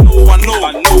 I know.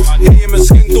 Hit him and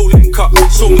skink don't link up,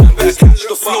 so man better catch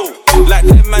the flow. Like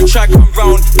that man try come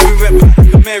round, then we went back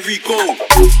like a merry-go.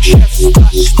 Chef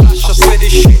splash, I swear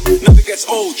this shit never gets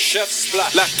old. Chef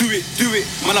splash, like do it,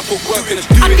 man, I put work in the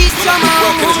street.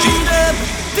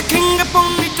 The king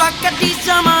upon the track, I teach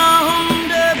my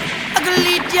hundred. I can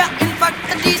lead ya, in fact,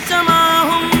 I teach my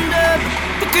hundred.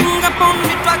 The king upon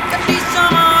the track, I teach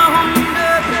my hundred.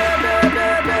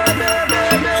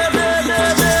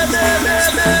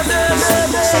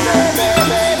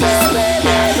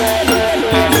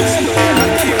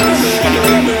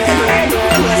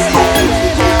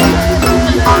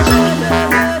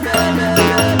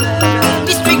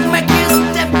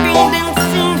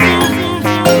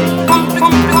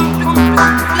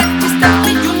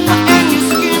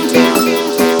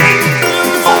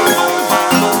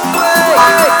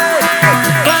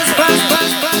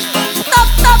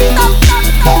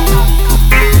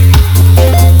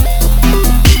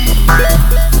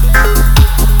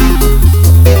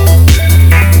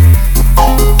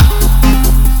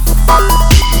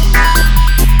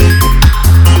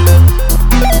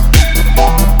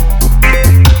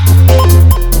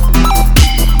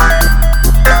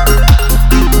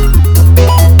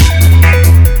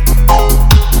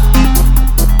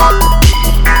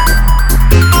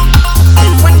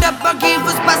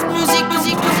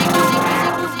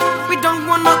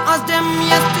 aus dem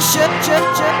ersten Schritt.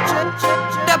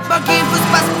 Der Berg was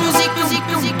passt Musik.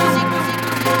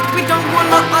 We don't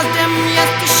wanna aus dem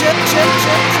ersten Schritt.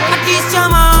 Adisha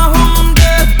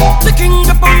Mahunde, the king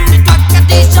upon the track.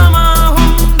 Adisha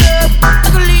Mahunde, I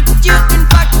could lead you in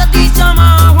fact. Adisha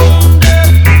Mahunde,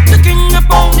 the king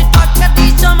upon the track.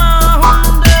 Adisha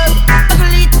Mahunde, I could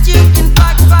lead you in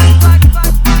fact.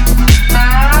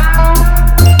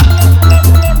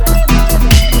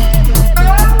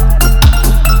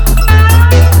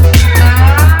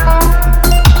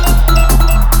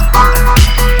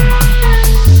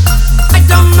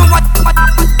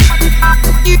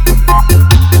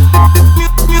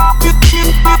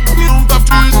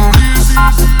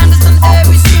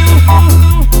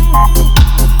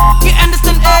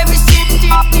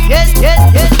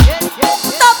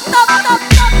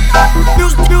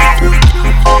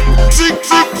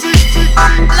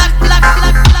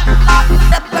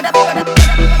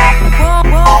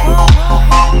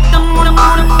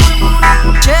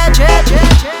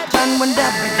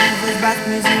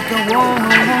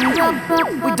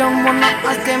 We don't wanna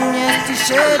ask them, yes, to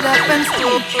shut up and stop.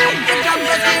 We don't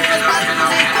get the first pass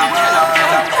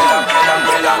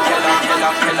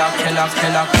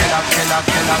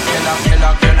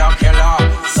killer.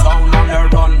 Sound on the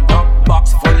run, dub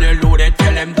box fully loaded.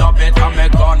 Tell them dub it on my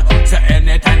gun. To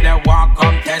anytime they want,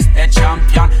 come test the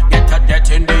champion. Get a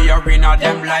death in the arena,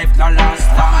 them life no last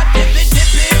time. Tippy,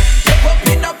 dip up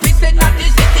in a piece in the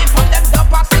city. From them dub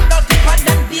box in the tip and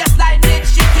them baseline it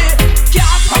shitty.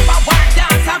 Can't come a war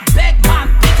dance a beg man.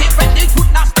 Pity when they could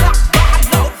not stop.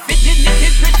 Bad out, fitting it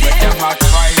is pretty. Them a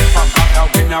try for cover,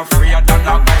 we not afraid of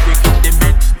no guy. We keep the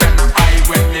mix, them high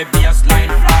when the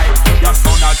baseline fly. Your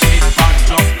son a tin pan,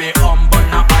 just be humble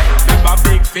na high. Remember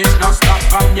big fish no stop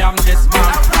from yam this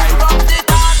man fry. From the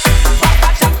dance, rock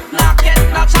a chop, knock it,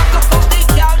 no chop. Look how the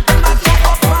girl them a jump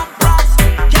up and prance.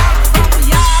 Girl from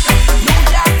yard, New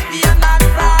York, Spain and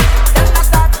France. Them a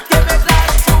start give me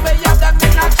glass, so we have them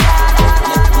in a trance.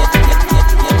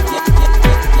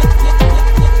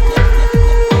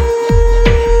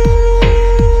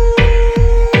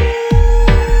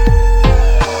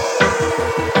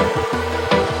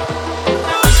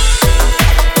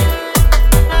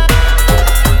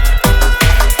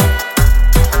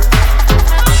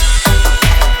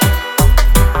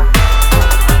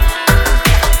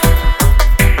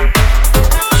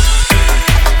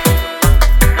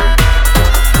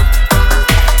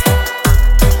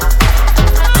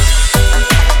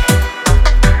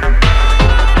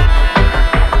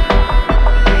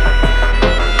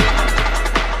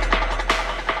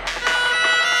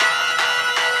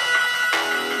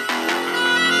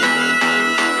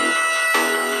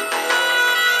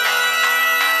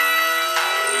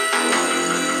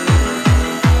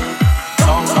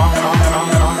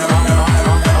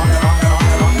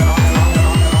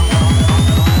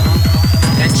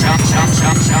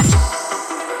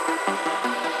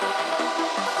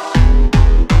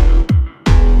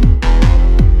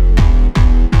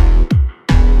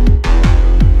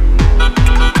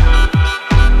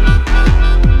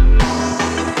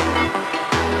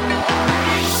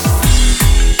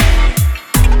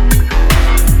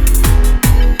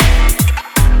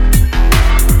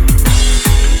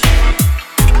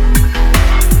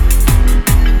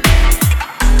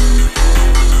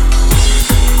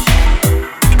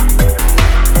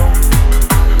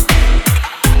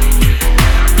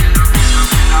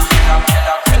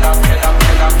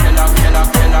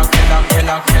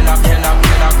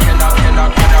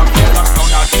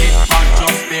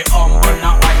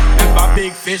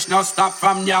 No stop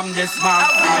from yam this man.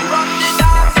 From the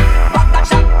dance, rock a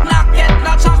chop, knock it,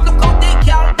 no chance. Look how the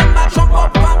girl them a jump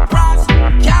up and prance.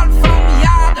 Girl from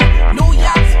yard, New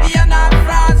York, Spain and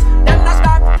France. Them no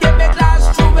stop, give me glass,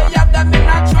 true we have them in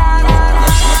a trance.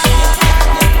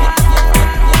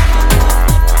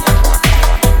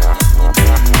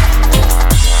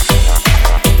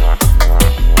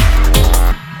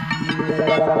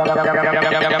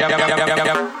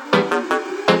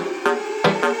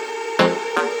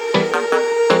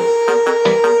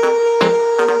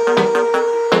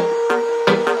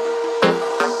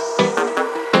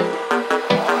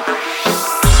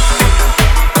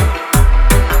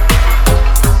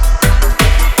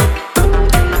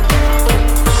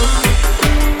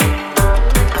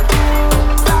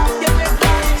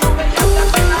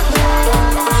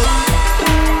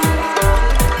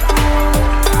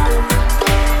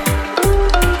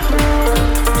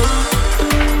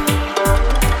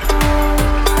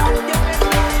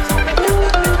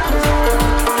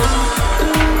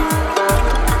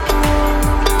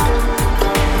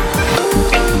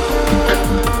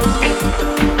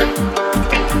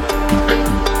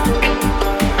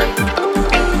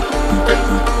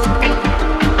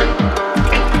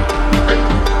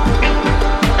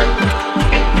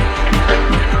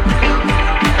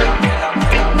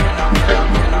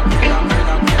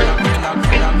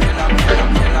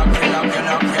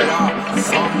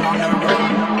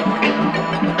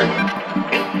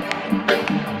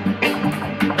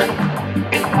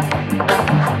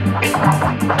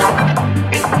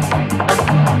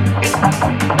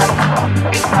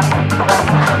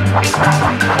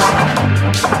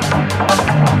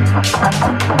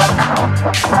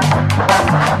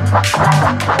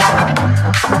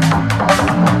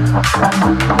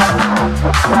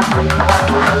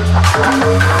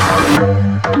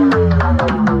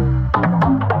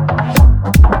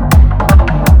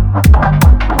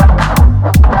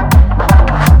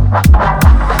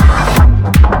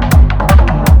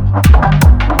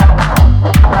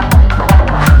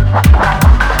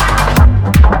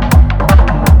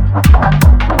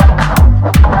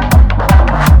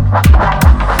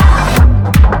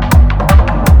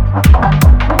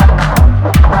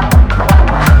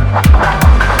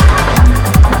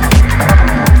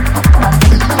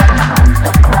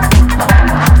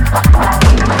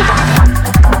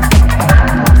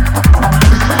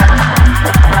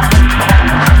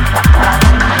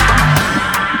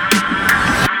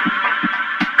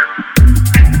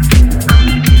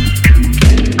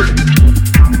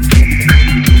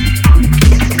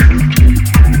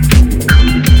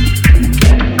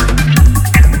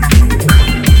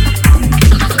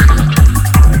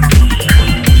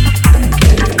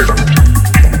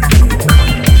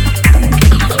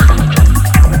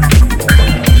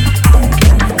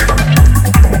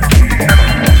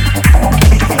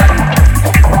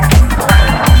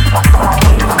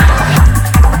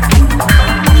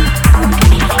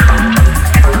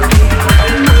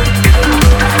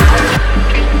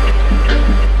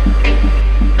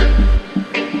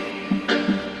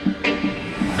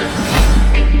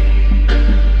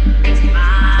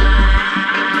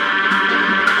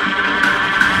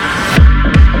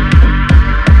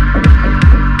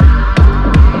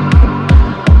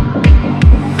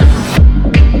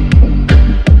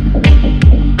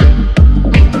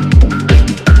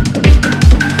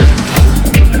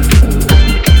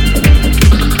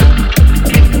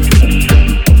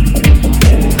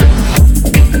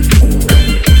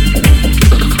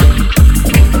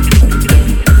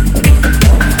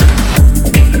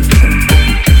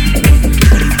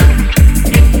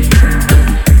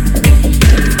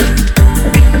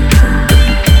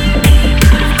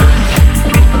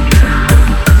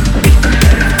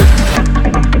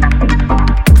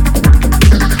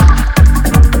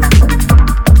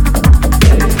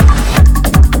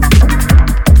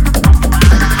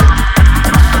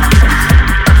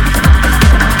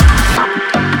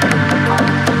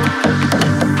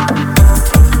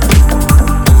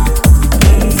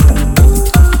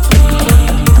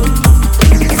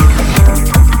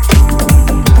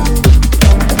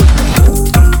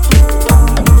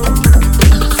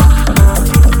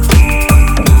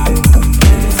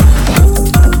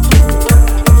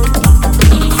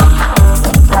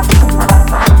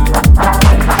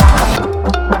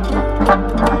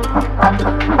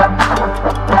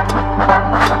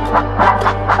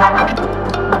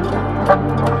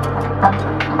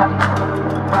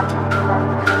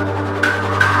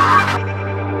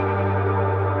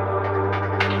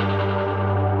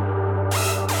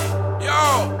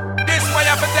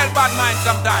 Bad mind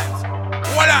sometimes.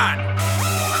 Hold on.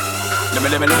 Let me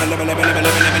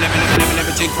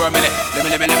think for a minute. Let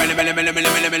me think. Let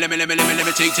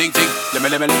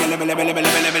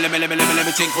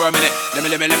me think for a minute. Let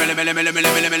me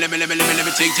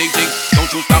think.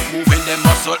 Don't you stop moving them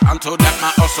muscle until that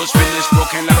my hustle's finished.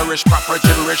 Broken, lavish, proper,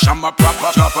 gibberish. I'm a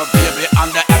proper chopper, baby. On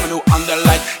the avenue, on the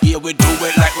light. Yeah, we do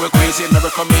it like we're crazy.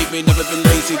 America made me, never been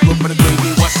lazy. Good for the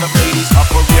gravy. What's up, ladies?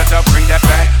 Operator, bring that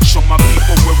back. Show my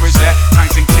people where is that.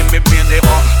 Times and timid, man, they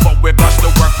are. But we're bust to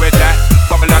work with that.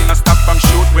 Bubble and stop and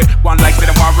shoot with. One like say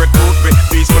them want recruit with.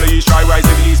 These full of these try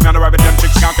rising these man arrive with them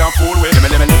chicks can't fool with. Let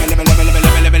me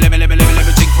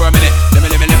think for a minute. Let me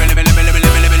think. Let me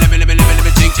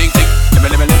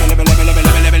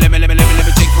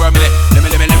think for a minute.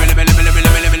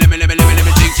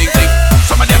 Think.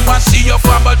 Some of them want see your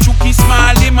farm but you keep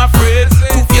smiling, my friends.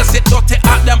 Two fears it dirty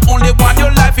at them only want your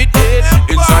life it is.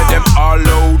 Inside them all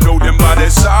low, know them by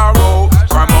their sorrow.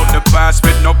 Climb out the past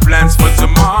with no plans for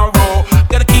tomorrow.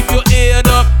 Gotta keep your head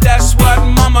up, that's what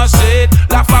mama said.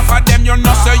 Laugh off at them, you're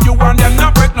not so you want them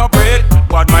not break no bread.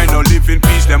 But mine no live in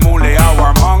peace, them only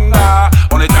our manga.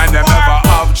 Only time them ever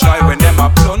have joy when them a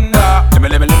plunder.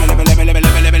 Let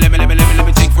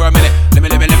me think for a minute. Let me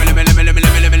think. Let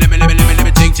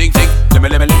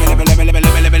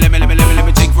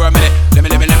me think for a minute. Let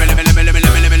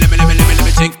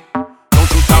me think. Don't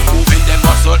you stop moving them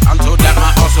muscle until that my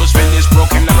hustle's finished.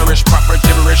 Broken, lavish, proper,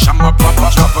 gibberish. I'm a proper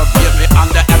chopper, baby. On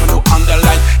the avenue, on the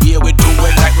light. Yeah, we do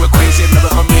it like we're crazy.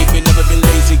 Never come make me, never been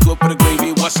lazy. Good for the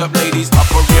gravy. What's up, ladies?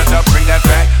 Operator, bring that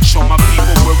back. Show my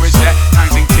people where is that.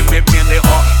 Times ain't timid, man, they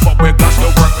hot. But we're gonna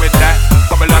still work with that.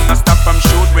 Bubble and stop, I'm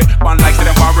shoot with. One like say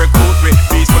them want recruit with.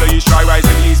 These full of these try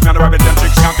rising these man arrive with them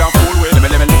chicks can't fool with. Let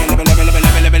me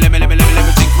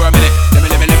think for a minute. Let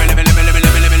me think.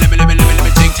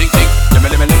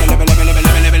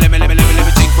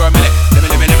 Think for a minute.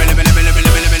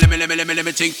 Let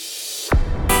me think.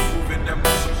 Moving them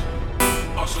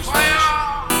muscles fire.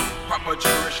 Proper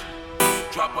gibberish.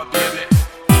 Drop a baby.